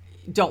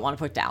don't want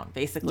to put down,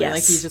 basically. Yes.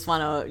 Like you just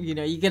want to,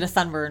 you get a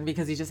sunburn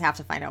because you just have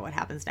to find out what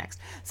happens next.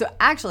 So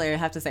actually, I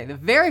have to say, the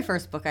very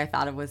first book I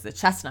thought of was The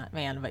Chestnut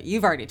Man, but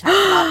you've already talked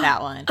about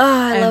that one. Oh,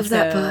 I love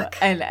that book.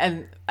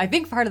 And I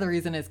think part of the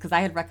reason is because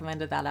I had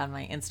recommended that on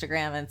my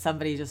Instagram, and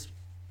somebody just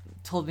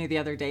told me the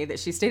other day that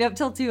she stayed up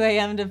till 2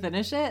 a.m. to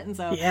finish it. And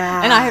so,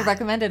 and I had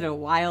recommended it a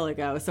while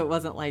ago. So it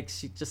wasn't like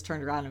she just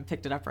turned around and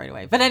picked it up right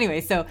away. But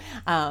anyway, so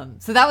that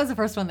was the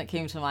first one that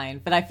came to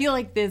mind. But I feel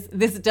like this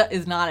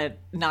is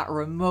not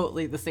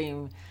remotely the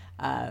same,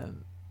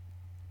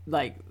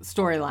 like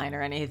storyline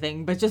or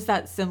anything, but just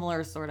that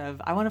similar sort of,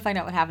 I want to find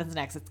out what happens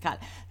next. It's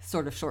got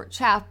sort of short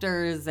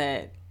chapters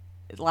that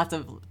lots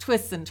of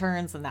twists and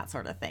turns and that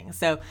sort of thing.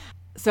 So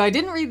I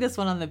didn't read this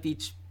one on the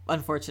beach,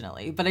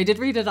 unfortunately, but I did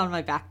read it on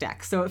my back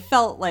deck. So it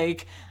felt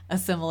like a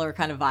similar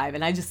kind of vibe.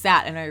 And I just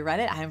sat and I read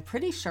it, I'm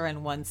pretty sure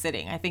in one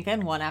sitting. I think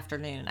in one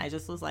afternoon. I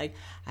just was like,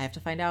 I have to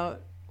find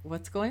out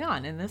what's going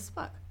on in this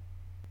book.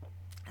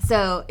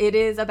 So it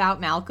is about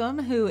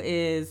Malcolm, who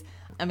is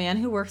a man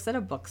who works at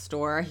a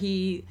bookstore.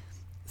 He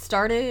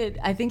started,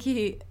 I think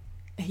he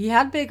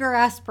had bigger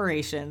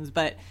aspirations,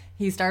 but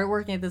he started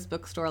working at this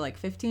bookstore like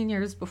 15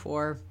 years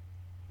before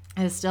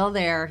and is still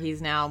there.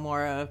 He's now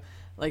more of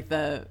like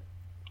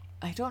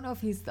I don't know if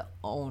he's the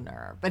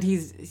owner, but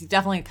he's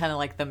definitely kind of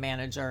like the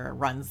manager,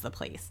 runs the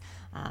place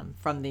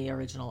from the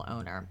original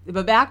owner.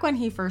 But back when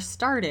he first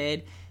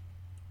started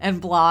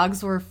and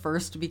blogs were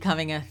first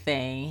becoming a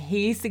thing,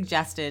 he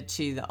suggested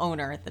to the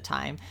owner at the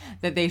time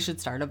that they should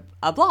start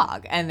a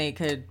blog and they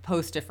could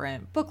post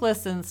different book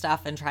lists and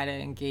stuff and try to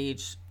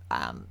engage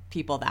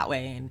people that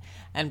way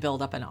and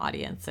build up an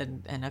audience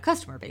and a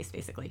customer base,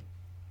 basically.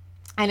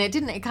 And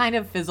it kind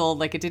of fizzled,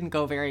 like it didn't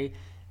go very,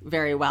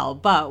 very well.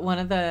 But one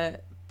of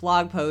the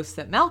blog posts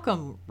that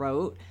Malcolm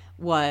wrote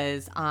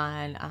was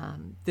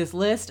on this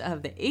list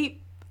of the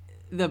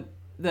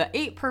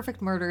eight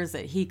perfect murders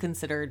that he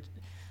considered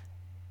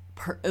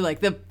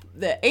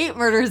the 8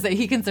 murders that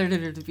he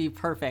considered to be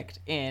perfect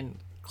in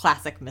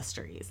classic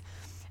mysteries.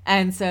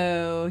 And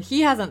so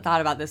he hasn't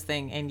thought about this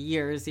thing in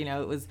years. It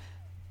was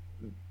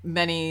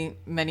many,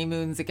 many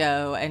moons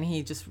ago, and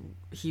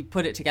he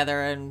put it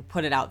together and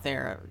put it out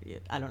there.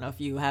 I don't know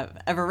if you have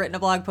ever written a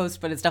blog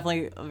post, but it's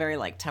definitely a very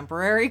like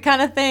temporary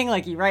kind of thing.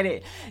 Like you write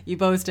it, you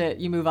post it,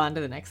 you move on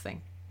to the next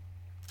thing.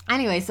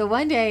 Anyway, so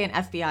one day an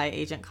FBI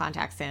agent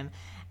contacts him,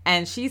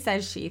 and she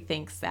says she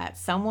thinks that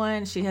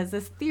she has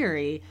this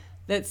theory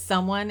that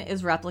someone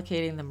is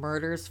replicating the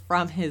murders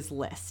from his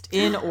list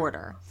in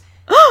order.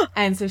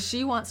 And so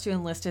she wants to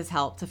enlist his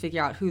help to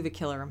figure out who the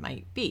killer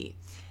might be.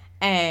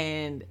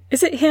 And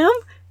is it him?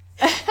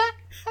 I'm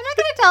not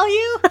going to tell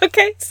you.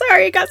 Okay,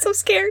 sorry, I got so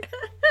scared.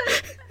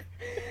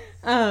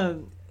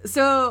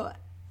 So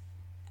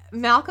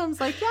Malcolm's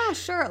like, yeah,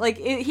 sure. Like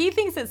he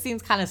thinks it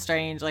seems kind of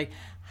strange. Like,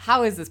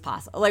 how is this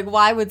possible? Like,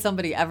 why would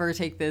somebody ever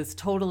take this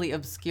totally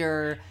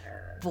obscure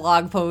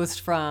blog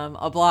post from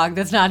a blog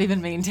that's not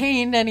even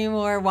maintained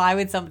anymore? Why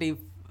would somebody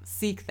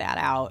seek that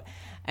out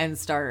and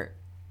start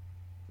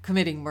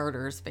committing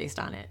murders based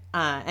on it?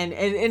 And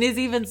is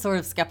even sort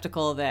of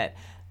skeptical that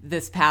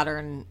this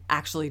pattern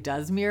actually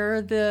does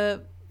mirror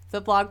the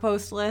blog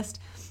post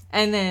list.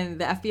 And then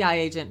the FBI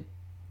agent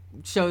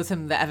shows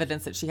him the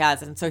evidence that she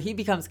has, and so he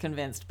becomes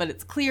convinced. But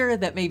it's clear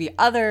that maybe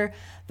the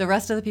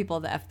rest of the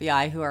people at the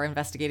FBI who are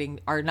investigating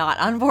are not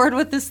on board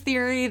with this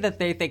theory, that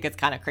they think it's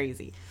kind of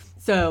crazy.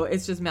 So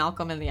it's just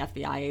Malcolm and the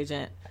FBI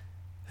agent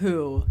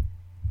who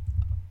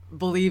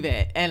believe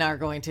it and are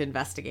going to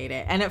investigate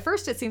it. And at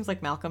first it seems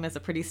like Malcolm is a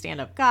pretty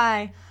stand-up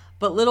guy,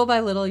 but little by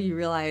little you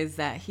realize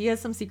that he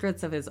has some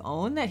secrets of his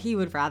own that he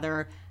would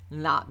rather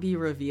not be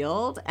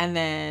revealed. And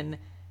then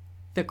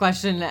the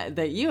question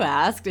that you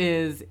asked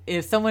is,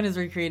 if someone is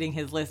recreating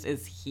his list,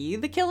 is he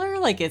the killer?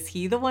 Like, is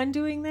he the one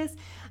doing this?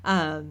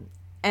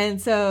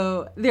 And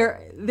so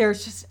there are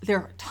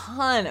a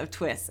ton of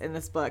twists in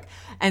this book.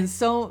 And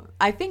so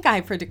I think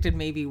I predicted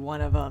maybe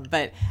one of them,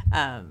 but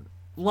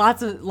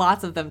lots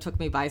of them took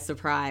me by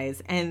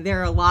surprise, and there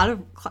are a lot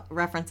of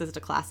references to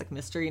classic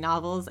mystery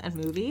novels and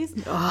movies,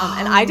 and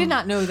I did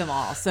not know them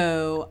all.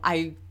 So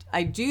I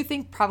do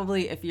think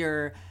probably if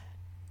you're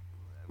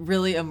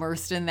really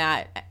immersed in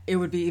that, it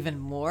would be even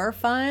more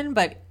fun.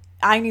 But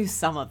I knew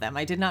some of them.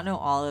 I did not know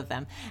all of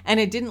them, and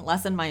it didn't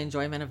lessen my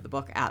enjoyment of the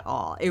book at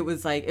all. It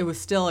was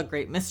still a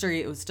great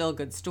mystery. It was still a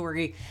good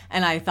story,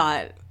 and I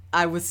thought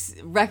I was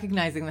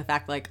recognizing the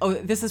fact like, oh,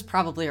 this is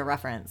probably a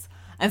reference.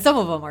 And some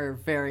of them are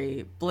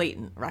very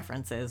blatant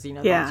references,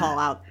 they'll call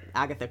out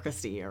Agatha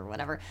Christie or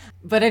whatever.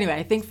 But anyway,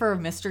 I think for a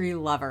mystery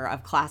lover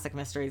of classic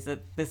mysteries,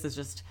 that this is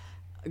just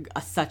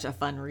such a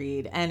fun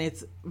read. And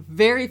it's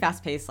very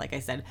fast paced, like I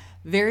said,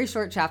 very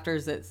short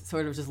chapters that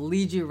sort of just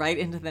lead you right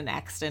into the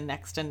next and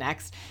next and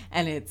next.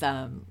 And it's,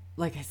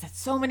 like I said,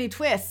 so many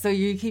twists. So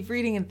you keep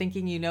reading and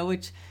thinking you know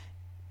which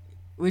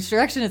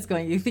direction it's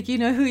going. You think you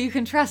know who you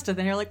can trust, and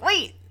then you're like,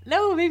 wait,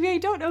 no, maybe I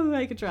don't know who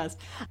I could trust.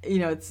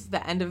 It's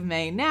the end of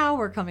May now.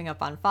 We're coming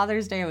up on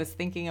Father's Day. I was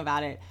thinking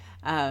about it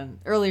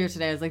earlier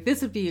today. I was like,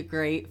 this would be a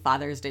great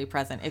Father's Day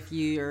present if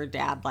your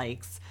dad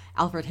likes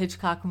Alfred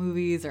Hitchcock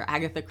movies or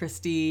Agatha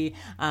Christie,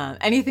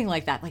 anything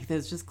like that. Like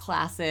those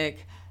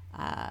classic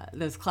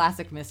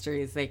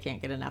mysteries they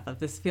can't get enough of.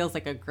 This feels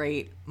like a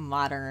great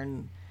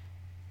modern,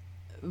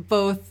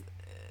 both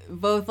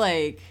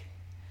like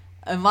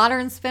a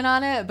modern spin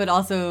on it, but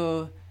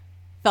also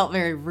felt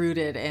very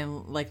rooted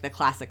in like the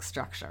classic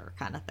structure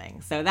kind of thing.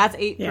 So that's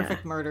 8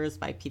 Perfect Murders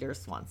by Peter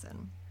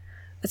Swanson.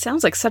 It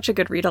sounds like such a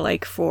good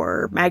read-alike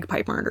for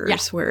Magpie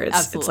Murders, where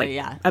it's like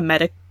a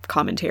meta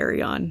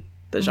commentary on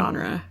the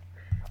genre.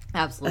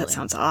 Absolutely. That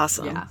sounds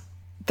awesome. Yeah.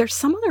 There's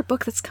some other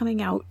book that's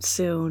coming out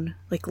soon,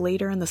 like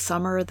later in the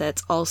summer,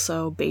 that's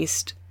also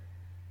based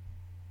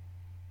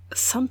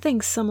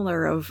something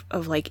similar of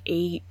like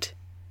 8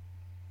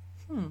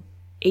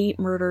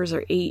 murders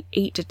or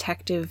eight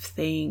detective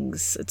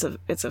things.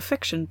 It's a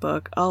fiction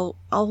book. I'll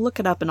look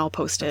it up and I'll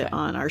post it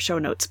on our show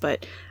notes.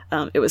 But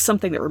it was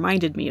something that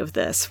reminded me of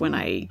this when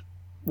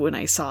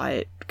I saw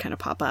it kind of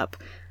pop up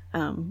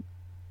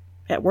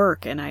at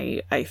work, and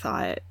I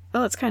thought,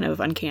 oh, it's kind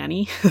of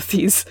uncanny that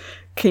these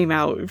came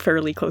out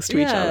fairly close to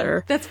each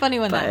other. That's funny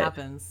when that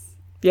happens.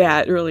 Yeah,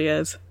 it really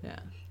is. Yeah,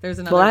 there's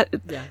another.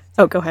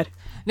 Oh, go ahead.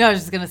 No, I was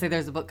just going to say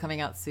there's a book coming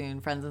out soon,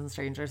 Friends and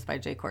Strangers by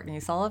J. Courtney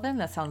Sullivan.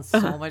 That sounds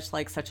so much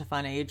like Such a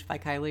Fun Age by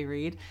Kylie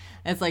Reid.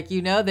 And it's like,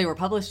 they were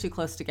published too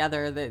close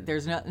together, that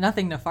there's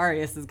nothing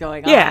nefarious is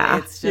going on. Yeah.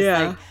 It's just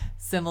like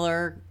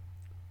similar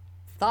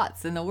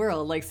thoughts in the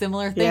world, like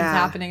similar things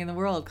happening in the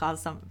world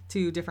cause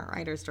two different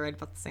writers to write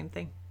about the same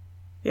thing.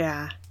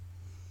 Yeah.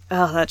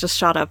 Oh, that just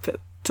shot up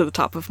to the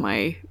top of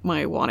my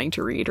wanting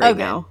to read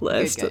now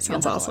list. Good. That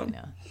sounds awesome.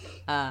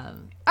 All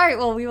right,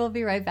 well, we will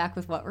be right back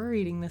with what we're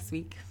reading this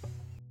week.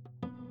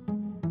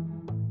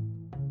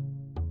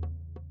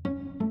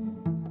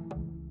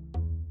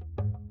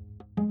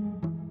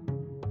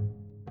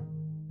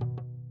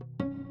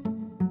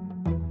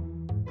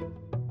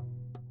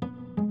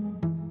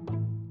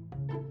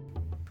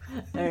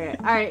 Okay.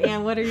 All right,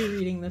 Anne, what are you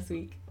reading this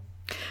week?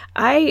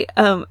 I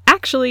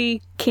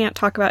actually can't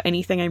talk about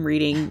anything I'm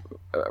reading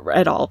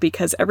at all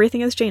because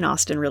everything is Jane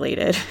Austen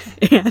related,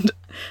 and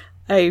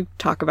I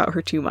talk about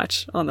her too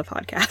much on the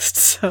podcast.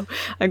 So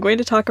I'm going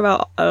to talk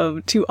about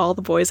To All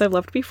the Boys I've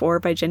Loved Before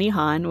by Jenny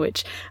Han,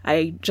 which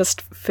I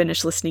just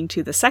finished listening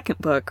to the second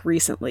book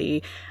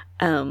recently.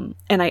 And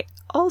I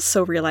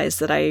also realized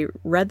that I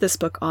read this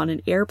book on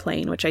an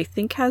airplane, which I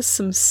think has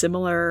some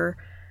similar,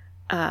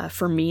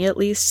 for me at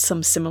least,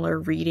 some similar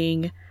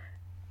reading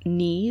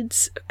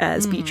needs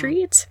as beach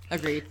reads.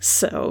 Agreed.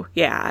 So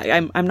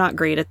yeah, I'm not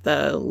great at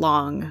the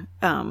long,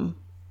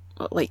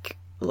 like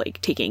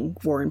taking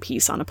War and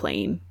Peace on a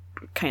plane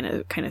kind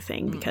of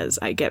thing, because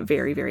I get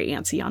very, very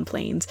antsy on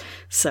planes.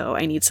 So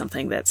I need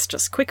something that's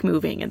just quick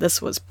moving, and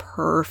this was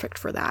perfect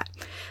for that.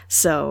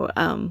 So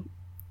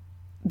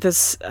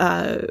this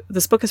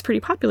book is pretty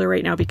popular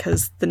right now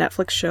because the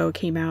Netflix show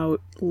came out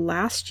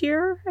last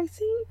year, I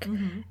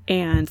think,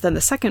 and then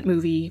the second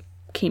movie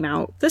came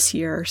out this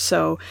year.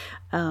 So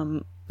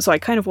I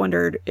kind of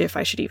wondered if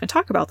I should even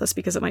talk about this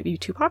because it might be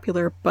too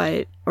popular,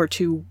 or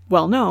too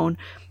well known.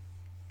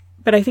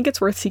 But I think it's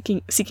worth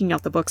seeking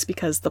out the books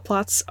because the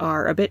plots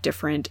are a bit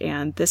different,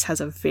 and this has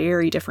a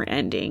very different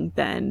ending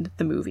than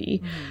the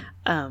movie.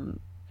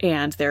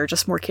 And there are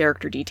just more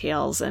character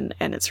details, and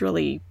it's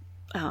really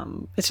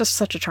it's just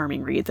such a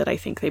charming read that I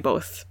think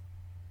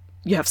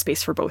you have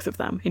space for both of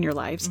them in your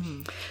lives.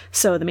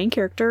 So the main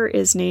character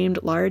is named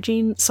Lara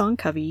Jean Song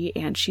Covey,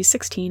 and she's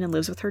 16 and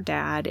lives with her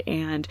dad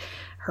and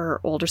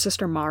her older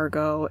sister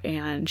Margot,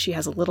 and she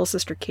has a little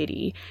sister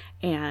Kitty,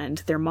 and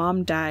their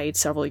mom died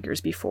several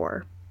years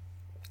before.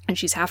 And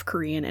she's half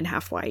Korean and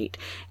half white,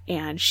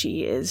 and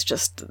she is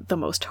just the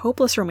most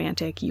hopeless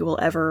romantic you will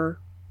ever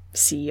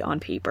see on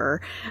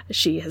paper.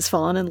 She has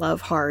fallen in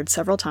love hard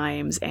several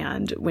times,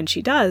 and when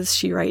she does,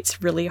 she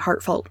writes really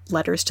heartfelt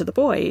letters to the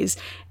boys,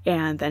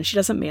 and then she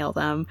doesn't mail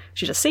them,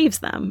 she just saves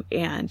them.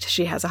 And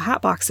she has a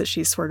hot box that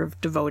she's sort of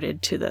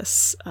devoted to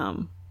this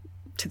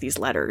to these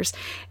letters.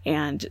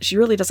 And she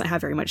really doesn't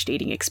have very much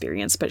dating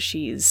experience, but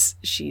she's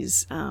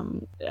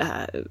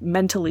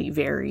mentally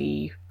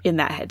very in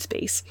that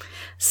headspace.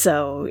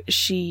 So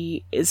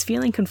she is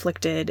feeling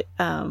conflicted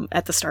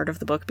at the start of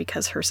the book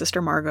because her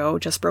sister Margot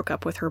just broke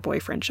up with her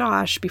boyfriend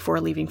Josh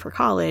before leaving for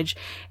college,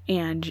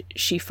 and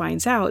she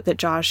finds out that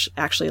Josh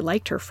actually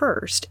liked her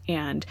first.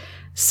 And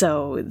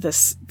so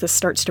this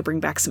starts to bring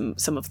back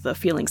some of the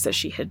feelings that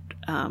she had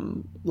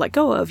let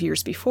go of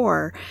years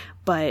before,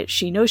 but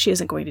she knows she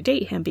isn't going to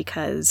date him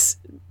because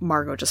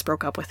Margot just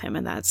broke up with him,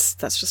 and that's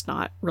just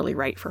not really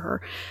right for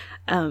her.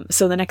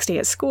 So the next day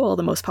at school,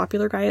 the most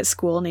popular guy at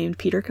school named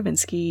Peter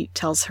Kavinsky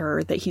tells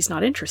her that he's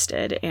not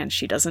interested, and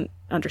she doesn't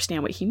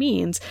understand what he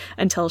means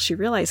until she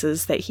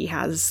realizes that he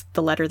has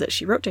the letter that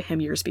she wrote to him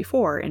years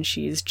before, and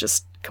she's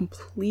just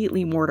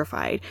completely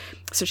mortified.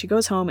 So she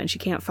goes home and she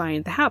can't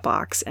find the hat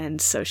box, and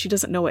so she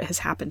doesn't know what has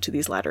happened to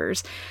these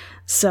letters.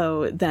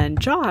 So then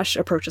Josh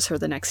approaches her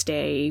the next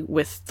day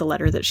with the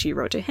letter that she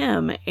wrote to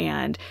him,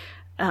 and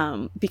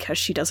because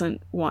she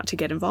doesn't want to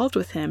get involved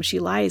with him, she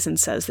lies and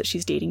says that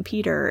she's dating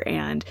Peter,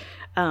 and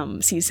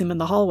sees him in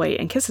the hallway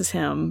and kisses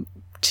him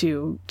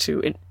to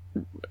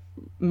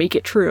make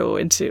it true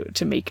and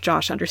to make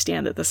Josh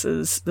understand that this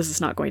is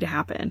not going to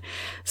happen.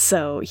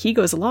 So he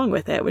goes along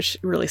with it, which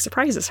really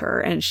surprises her,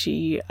 and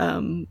he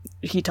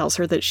tells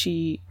her that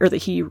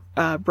he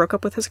broke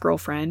up with his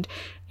girlfriend,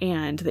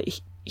 and that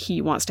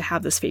he wants to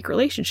have this fake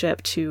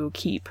relationship to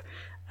keep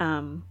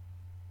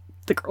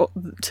the girl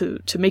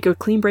to make a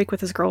clean break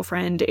with his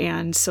girlfriend,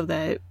 and so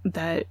that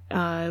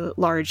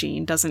Lara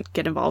Jean doesn't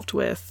get involved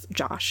with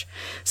Josh.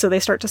 So they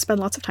start to spend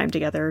lots of time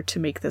together to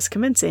make this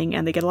convincing,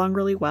 and they get along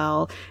really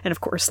well. And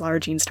of course, Lara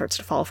Jean starts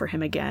to fall for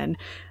him again.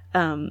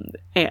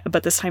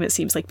 But this time it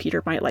seems like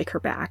Peter might like her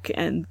back,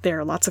 and there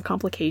are lots of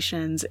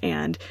complications,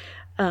 and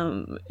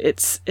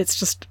it's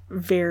just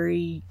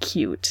very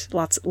cute.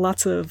 Lots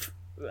of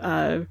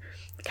kind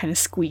of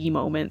squeaky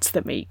moments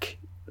that make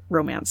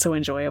romance so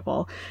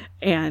enjoyable.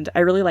 And I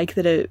really like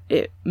that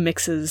it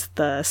mixes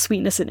the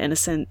sweetness and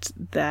innocence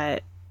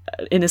that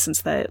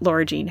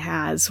Lara Jean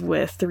has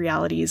with the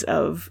realities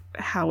of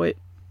how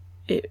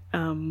the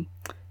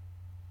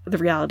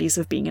realities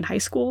of being in high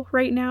school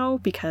right now,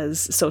 because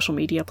social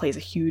media plays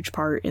a huge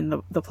part in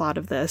the plot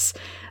of this.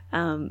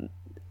 And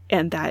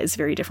that is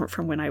very different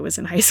from when I was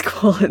in high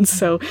school. And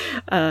so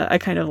I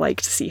kind of like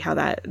to see how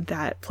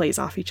that plays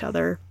off each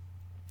other.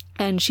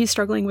 And she's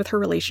struggling with her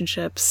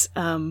relationships,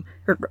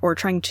 or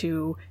trying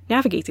to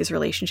navigate these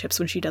relationships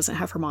when she doesn't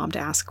have her mom to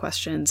ask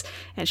questions,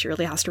 and she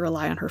really has to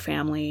rely on her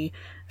family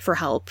for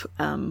help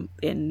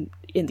in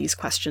these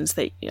questions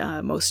that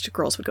most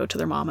girls would go to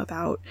their mom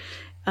about.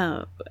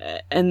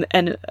 And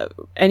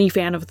any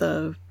fan of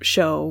the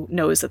show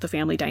knows that the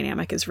family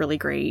dynamic is really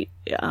great,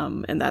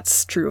 and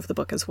that's true of the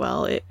book as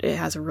well. It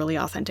has a really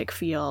authentic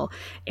feel,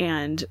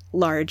 and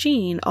Lara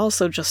Jean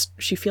also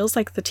she feels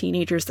like the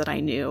teenagers that I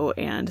knew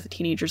and the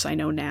teenagers I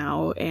know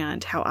now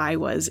and how I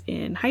was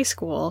in high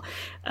school,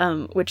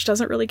 which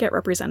doesn't really get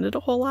represented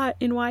a whole lot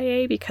in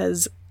YA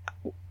because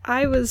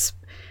I was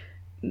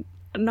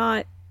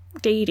not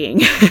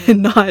dating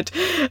and not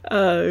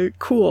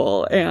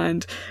cool,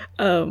 and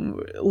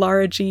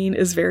Lara Jean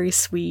is very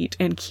sweet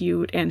and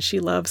cute, and she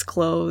loves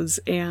clothes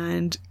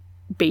and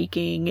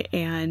baking,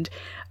 and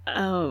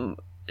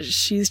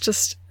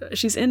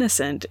she's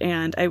innocent,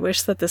 and I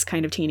wish that this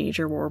kind of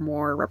teenager were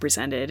more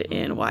represented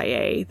in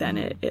YA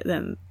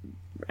than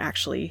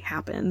actually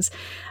happens.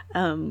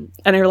 And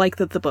I like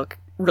that the book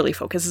really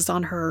focuses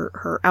on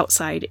her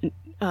outside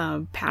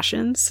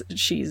passions.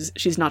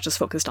 She's not just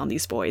focused on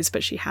these boys,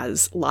 but she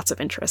has lots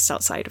of interests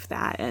outside of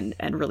that, and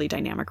really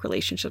dynamic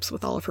relationships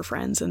with all of her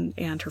friends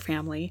and her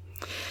family.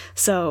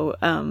 So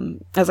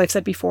as I've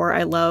said before,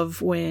 I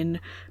love when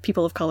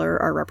people of color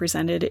are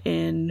represented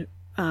in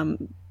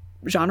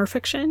genre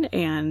fiction,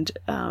 and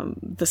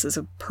this is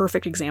a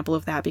perfect example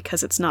of that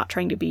because it's not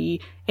trying to be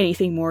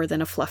anything more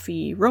than a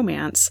fluffy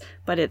romance,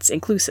 but it's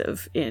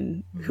inclusive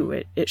in who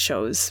it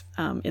shows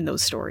in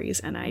those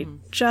stories, and I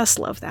just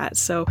love that.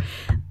 So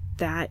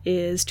that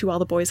is To All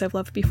the Boys I've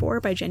Loved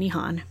Before by Jenny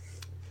Han.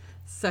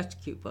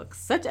 Such cute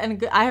books.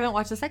 I haven't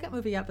watched the second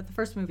movie yet, but the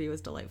first movie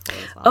was delightful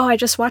as well. Oh, I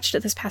just watched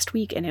it this past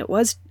week, and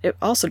it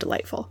also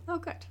delightful. Oh,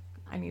 good.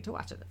 I need to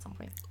watch it at some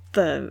point.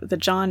 The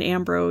John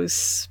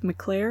Ambrose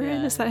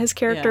McLaren, is that his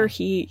character?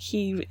 Yeah.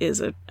 He is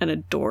an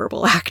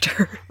adorable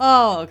actor.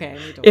 Oh, okay.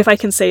 If I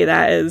can say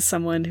that as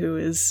someone who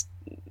is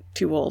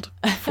too old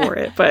for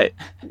it, but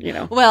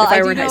well, if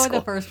I do know in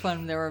the first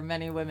one there were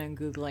many women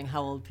Googling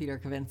how old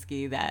Peter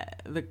Kavinsky,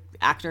 the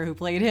actor who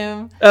played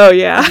him. Oh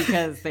yeah,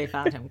 because they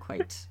found him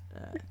quite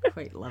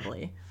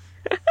lovely.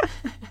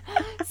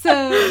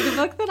 So the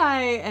book that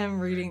I am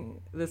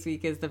reading this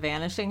week is The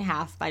Vanishing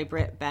Half by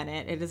Britt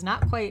Bennett. It is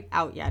not quite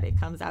out yet. It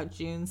comes out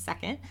June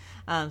 2nd,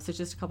 so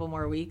just a couple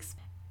more weeks.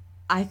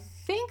 I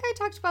think I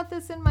talked about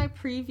this in my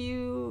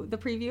the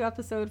preview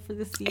episode for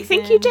this season. I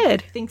think you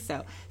did. I think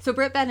so. So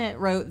Britt Bennett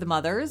wrote The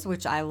Mothers,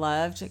 which I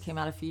loved. It came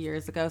out a few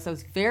years ago, so I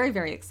was very,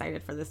 very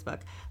excited for this book.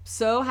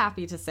 So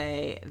happy to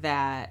say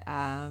that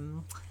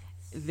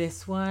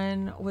this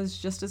one was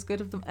just as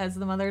good as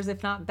the mothers,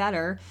 if not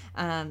better.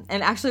 And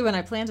actually, when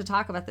I planned to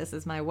talk about this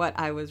as what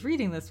I was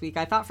reading this week,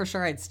 I thought for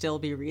sure I'd still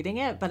be reading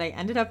it, but I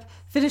ended up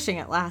finishing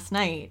it last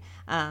night.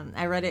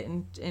 I read it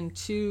in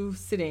 2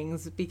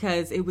 sittings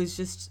because it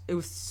was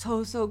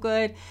so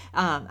good.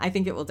 I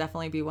think it will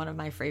definitely be one of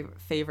my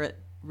favorite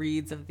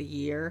reads of the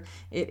year.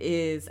 It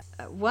is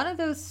one of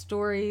those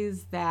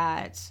stories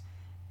that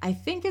I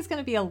think is going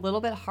to be a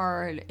little bit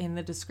hard in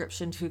the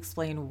description to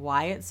explain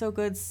why it's so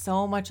good.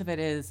 So much of it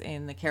is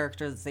in the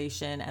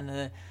characterization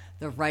and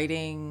the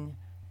writing,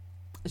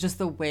 just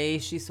the way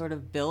she sort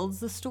of builds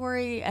the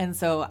story. And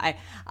so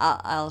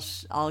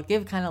I'll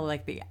give kind of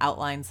like the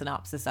outline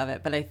synopsis of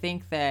it, but I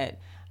think that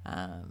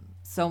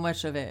so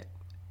much of it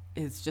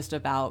is just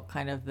about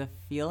kind of the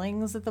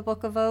feelings that the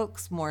book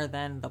evokes more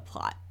than the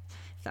plot,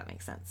 if that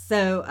makes sense.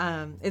 So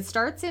it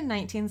starts in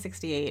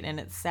 1968 and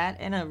it's set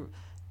in a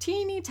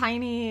teeny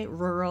tiny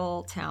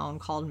rural town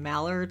called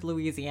Mallard,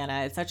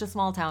 Louisiana. It's such a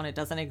small town, it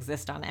doesn't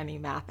exist on any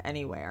map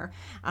anywhere.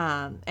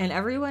 And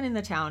everyone in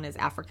the town is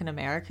African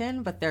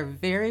American, but they're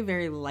very,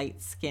 very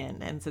light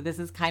skinned. And so this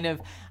is kind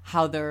of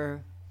how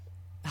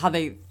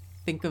they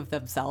think of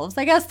themselves.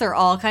 I guess they're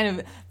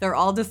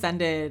all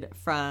descended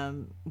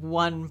from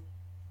one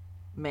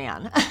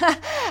man.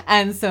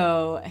 And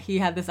so he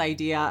had this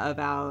idea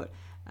about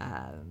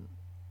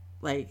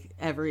like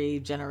every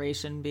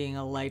generation being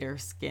a lighter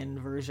skinned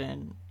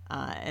version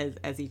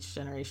as each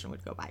generation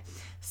would go by.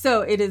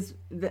 So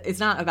it's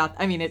not about,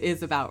 I mean, it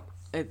is about,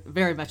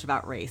 very much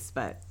about race,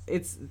 but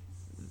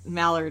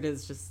Mallard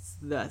is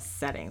just the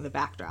setting, the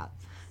backdrop.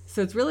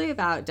 So it's really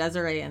about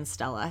Desiree and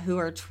Stella, who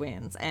are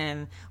twins.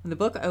 And when the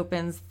book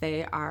opens,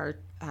 they are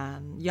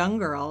young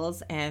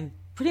girls and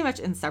pretty much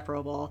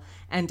inseparable.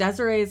 And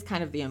Desiree is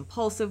kind of the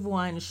impulsive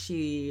one.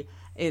 She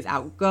is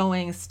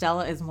outgoing.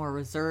 Stella is more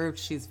reserved.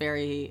 She's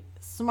very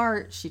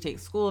smart. She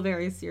takes school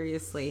very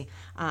seriously.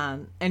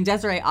 And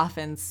Desiree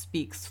often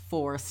speaks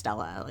for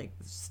Stella. Like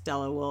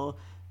Stella will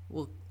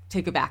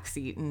take a back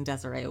seat and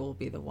Desiree will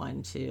be the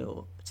one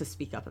to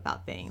speak up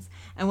about things.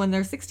 And when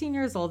they're 16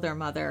 years old, their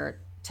mother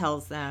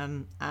tells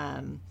them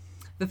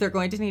that they're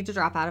going to need to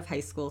drop out of high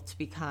school to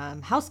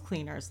become house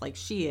cleaners like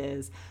she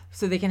is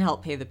so they can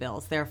help pay the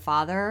bills. Their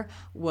father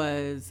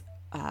was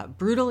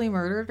brutally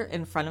murdered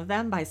in front of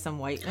them by some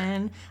white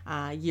men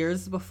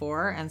years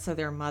before, and so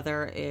their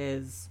mother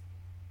is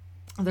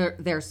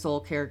their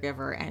sole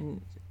caregiver,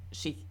 and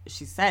she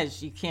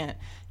says, you can't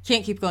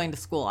keep going to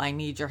school. I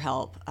need your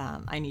help.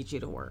 I need you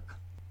to work.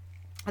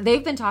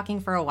 They've been talking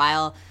for a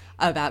while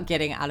about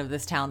getting out of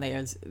this town.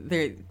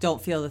 They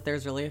don't feel that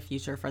there's really a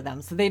future for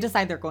them, so they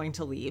decide they're going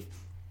to leave,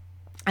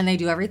 and they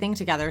do everything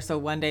together. So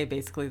one day,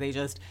 basically, they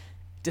just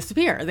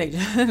disappear.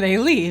 They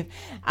leave,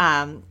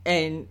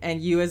 and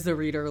you as the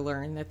reader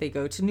learn that they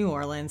go to New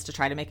Orleans to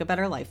try to make a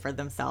better life for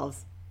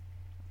themselves.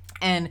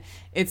 And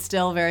it's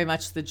still very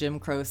much the Jim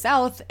Crow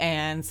South,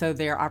 and so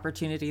their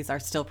opportunities are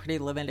still pretty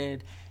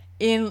limited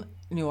in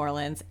New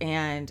Orleans.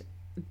 And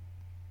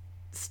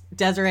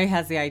Desiree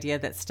has the idea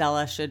that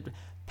Stella should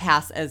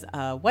pass as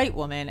a white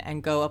woman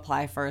and go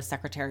apply for a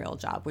secretarial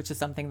job, which is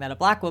something that a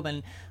black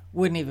woman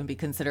wouldn't even be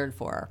considered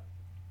for.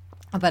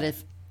 But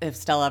if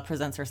Stella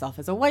presents herself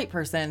as a white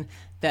person,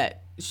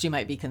 that she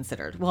might be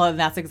considered. Well, and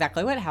that's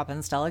exactly what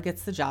happens. Stella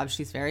gets the job.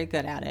 She's very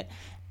good at it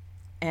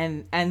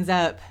and ends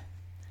up...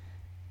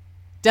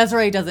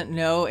 Desiree doesn't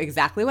know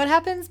exactly what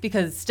happens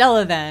because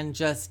Stella then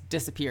just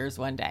disappears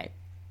one day.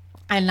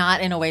 And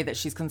not in a way that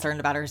she's concerned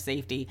about her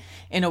safety,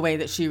 in a way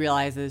that she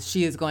realizes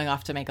she is going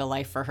off to make a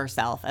life for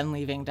herself and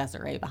leaving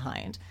Desiree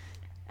behind.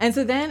 And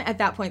so then at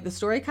that point, the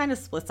story kind of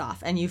splits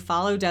off and you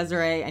follow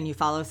Desiree and you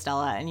follow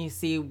Stella and you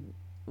see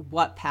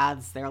what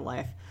paths their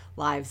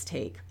lives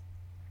take.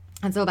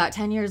 And so about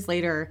 10 years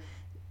later,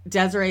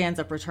 Desiree ends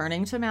up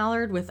returning to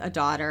Mallard with a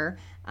daughter,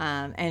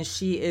 and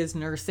she is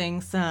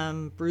nursing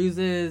some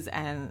bruises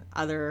and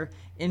other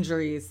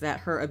injuries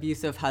that her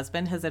abusive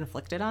husband has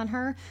inflicted on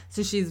her.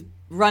 So she's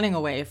running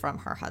away from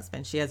her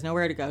husband. She has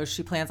nowhere to go.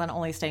 She plans on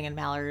only staying in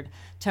Mallard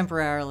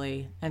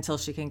temporarily until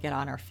she can get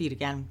on her feet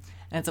again,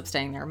 and ends up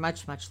staying there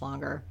much, much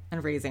longer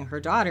and raising her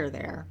daughter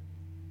there.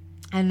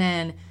 And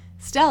then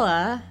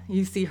Stella,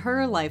 you see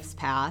her life's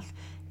path,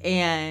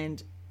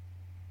 and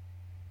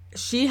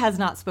she has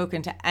not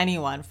spoken to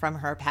anyone from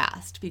her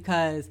past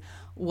because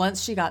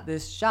once she got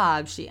this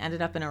job, she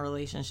ended up in a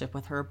relationship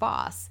with her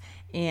boss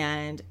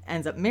and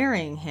ends up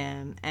marrying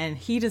him, and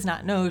he does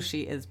not know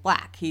she is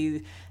black.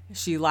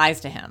 She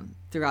lies to him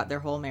throughout their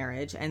whole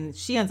marriage, and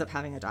she ends up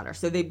having a daughter.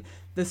 So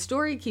the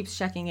story keeps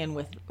checking in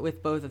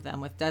with both of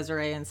them, with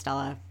Desiree and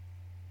Stella,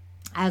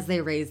 as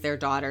they raise their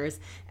daughters,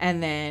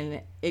 and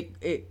then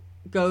it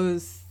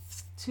goes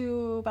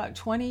to about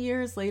 20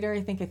 years later.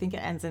 I think it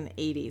ends in the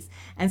 80s.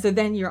 And so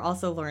then you're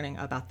also learning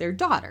about their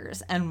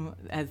daughters. And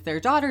as their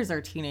daughters are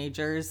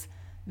teenagers,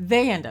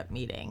 they end up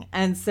meeting.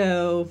 And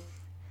so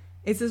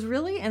it's this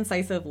really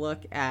incisive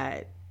look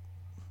at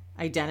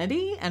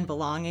identity and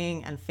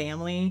belonging and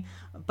family,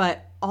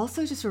 but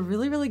also just a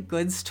really, really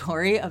good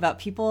story about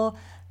people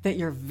that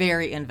you're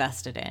very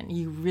invested in.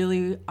 You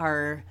really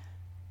are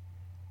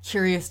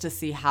curious to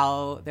see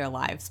how their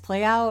lives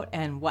play out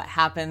and what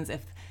happens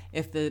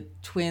if the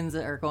twins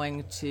are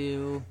going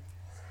to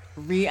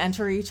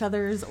re-enter each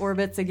other's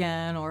orbits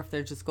again, or if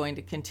they're just going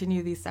to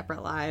continue these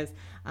separate lives.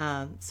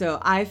 So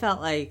I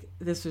felt like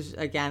this is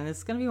going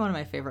to be one of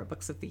my favorite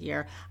books of the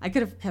year. I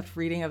could have kept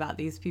reading about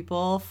these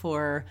people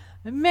for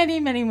many,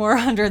 many more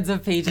hundreds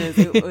of pages.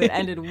 It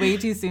ended way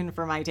too soon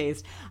for my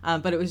taste,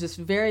 but it was just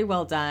very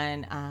well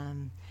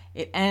done.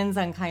 It ends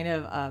on kind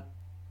of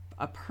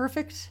a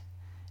perfect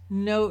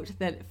note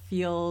that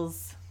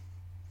feels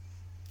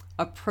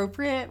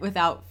appropriate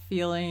without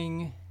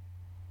feeling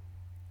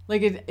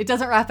like it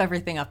doesn't wrap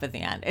everything up at the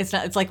end.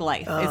 It's like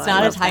life. It's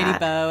not a tidy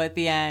bow at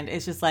the end.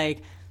 It's just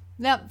like,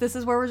 nope, this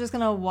is where we're just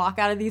going to walk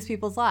out of these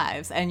people's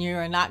lives. And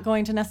you're not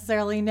going to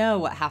necessarily know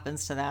what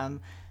happens to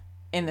them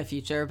in the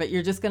future, but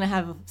you're just going to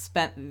have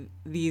spent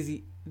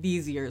these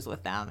years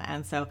with them.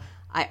 And so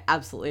I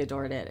absolutely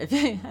adored it.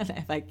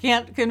 If I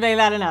can't convey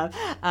that enough.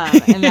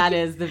 And that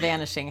is The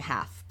Vanishing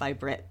Half by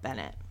Brit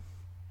Bennett.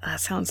 That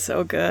sounds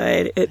so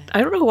good.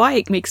 I don't know why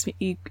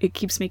it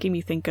keeps making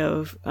me think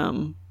of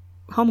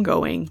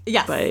Homegoing.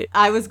 Yes, but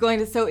I was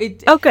going to.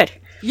 Oh, good.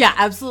 Yeah,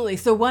 absolutely.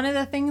 So one of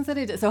the things that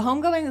it did. So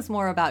Homegoing is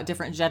more about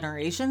different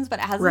generations, but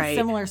it has a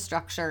similar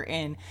structure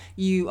in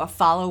you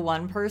follow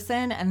one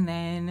person and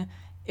then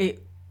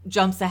it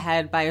jumps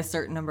ahead by a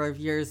certain number of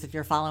years if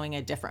you're following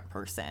a different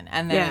person,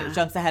 and then it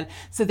jumps ahead.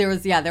 So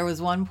there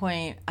was one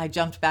point I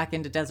jumped back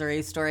into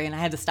Desiree's story and I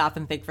had to stop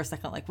and think for a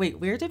second, like, wait,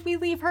 where did we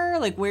leave her?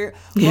 Like, what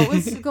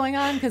was going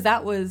on? Because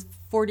that was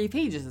 40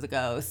 pages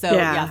ago. So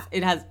yes,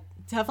 it has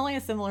definitely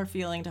a similar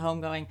feeling to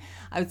Homegoing.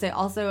 I would say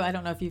also, I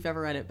don't know if you've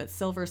ever read it, but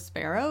Silver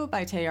Sparrow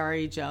by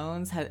Tayari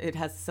Jones, it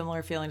has a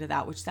similar feeling to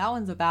that, which that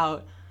one's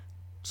about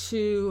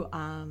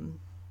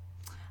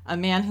a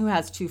man who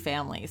has two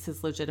families,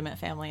 his legitimate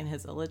family and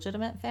his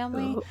illegitimate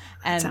family. Oh,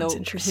 and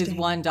his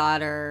one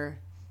daughter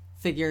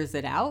figures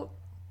it out.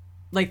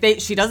 Like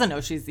she doesn't know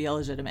she's the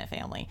illegitimate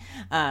family.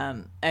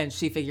 And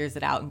she figures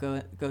it out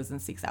and goes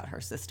and seeks out her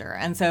sister.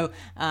 And so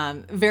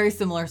very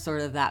similar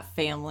sort of that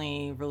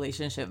family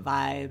relationship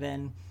vibe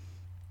and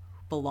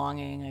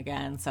belonging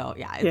again. So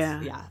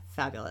it's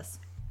fabulous.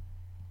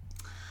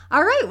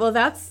 All right. Well,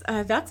 that's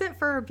it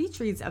for our Beach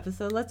Reads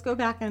episode. Let's go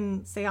back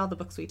and say all the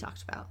books we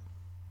talked about.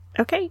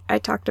 Okay. I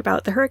talked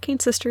about The Hurricane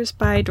Sisters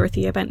by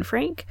Dorothea Benton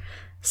Frank,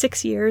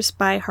 6 Years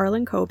by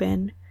Harlan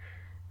Coben,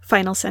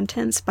 Final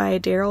Sentence by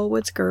Daryl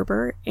Woods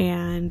Gerber,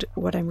 and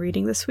what I'm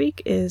reading this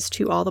week is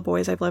To All the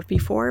Boys I've Loved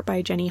Before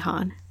by Jenny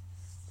Han.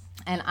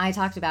 And I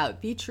talked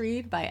about Beach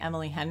Read by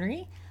Emily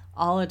Henry,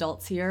 All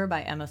Adults Here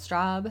by Emma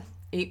Straub,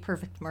 8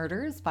 Perfect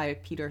Murders by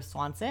Peter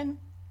Swanson,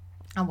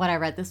 and what I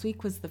read this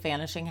week was The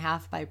Vanishing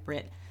Half by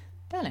Brit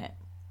Bennett.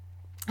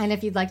 And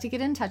if you'd like to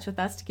get in touch with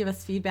us to give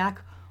us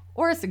feedback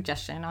or a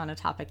suggestion on a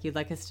topic you'd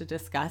like us to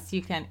discuss,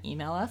 you can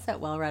email us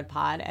at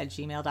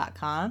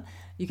wellreadpod@gmail.com.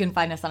 You can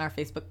find us on our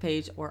Facebook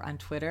page or on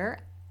Twitter.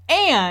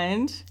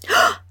 And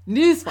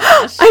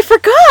newsflash, I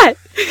forgot!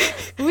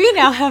 We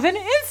now have an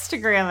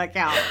Instagram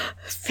account.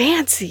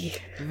 Fancy.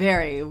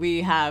 Very.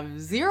 We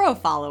have 0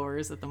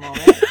 followers at the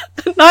moment.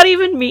 Not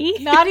even me?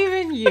 Not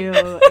even you,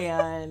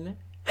 Anne.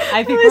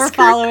 I think we're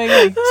following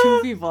like 2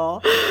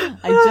 people.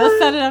 I just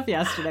set it up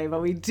yesterday,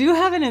 but we do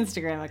have an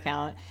Instagram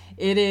account.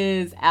 It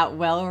is at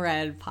Well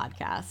Read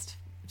Podcast,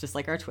 just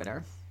like our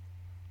Twitter.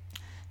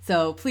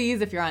 So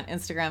please, if you're on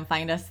Instagram,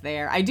 find us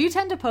there. I do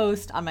tend to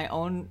post on my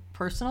own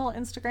personal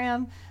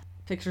Instagram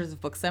pictures of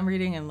books I'm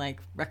reading and like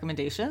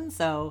recommendations.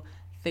 So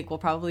I think we'll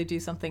probably do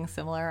something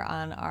similar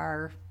on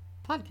our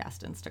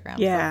podcast Instagram.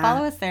 Yeah. So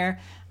follow us there,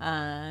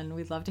 and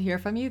we'd love to hear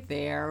from you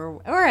there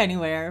or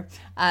anywhere.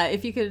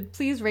 If you could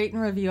please rate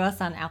and review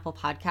us on Apple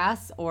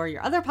Podcasts or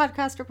your other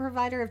podcaster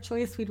provider of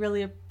choice, we'd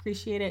really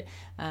appreciate it.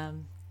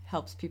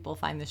 Helps people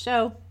find the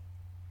show.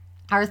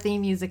 Our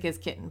theme music is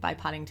Kitten by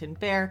Poddington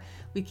Bear.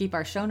 We keep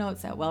our show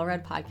notes at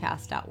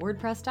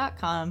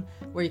wellreadpodcast.wordpress.com,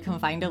 where you can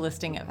find a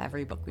listing of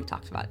every book we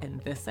talked about in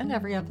this and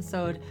every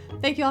episode.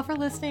 Thank you all for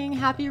listening.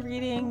 Happy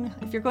reading.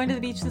 If you're going to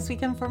the beach this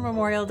weekend for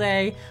Memorial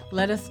Day,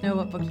 let us know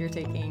what book you're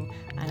taking.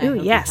 And I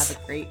hope you have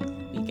a great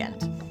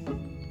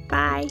weekend.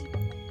 Bye.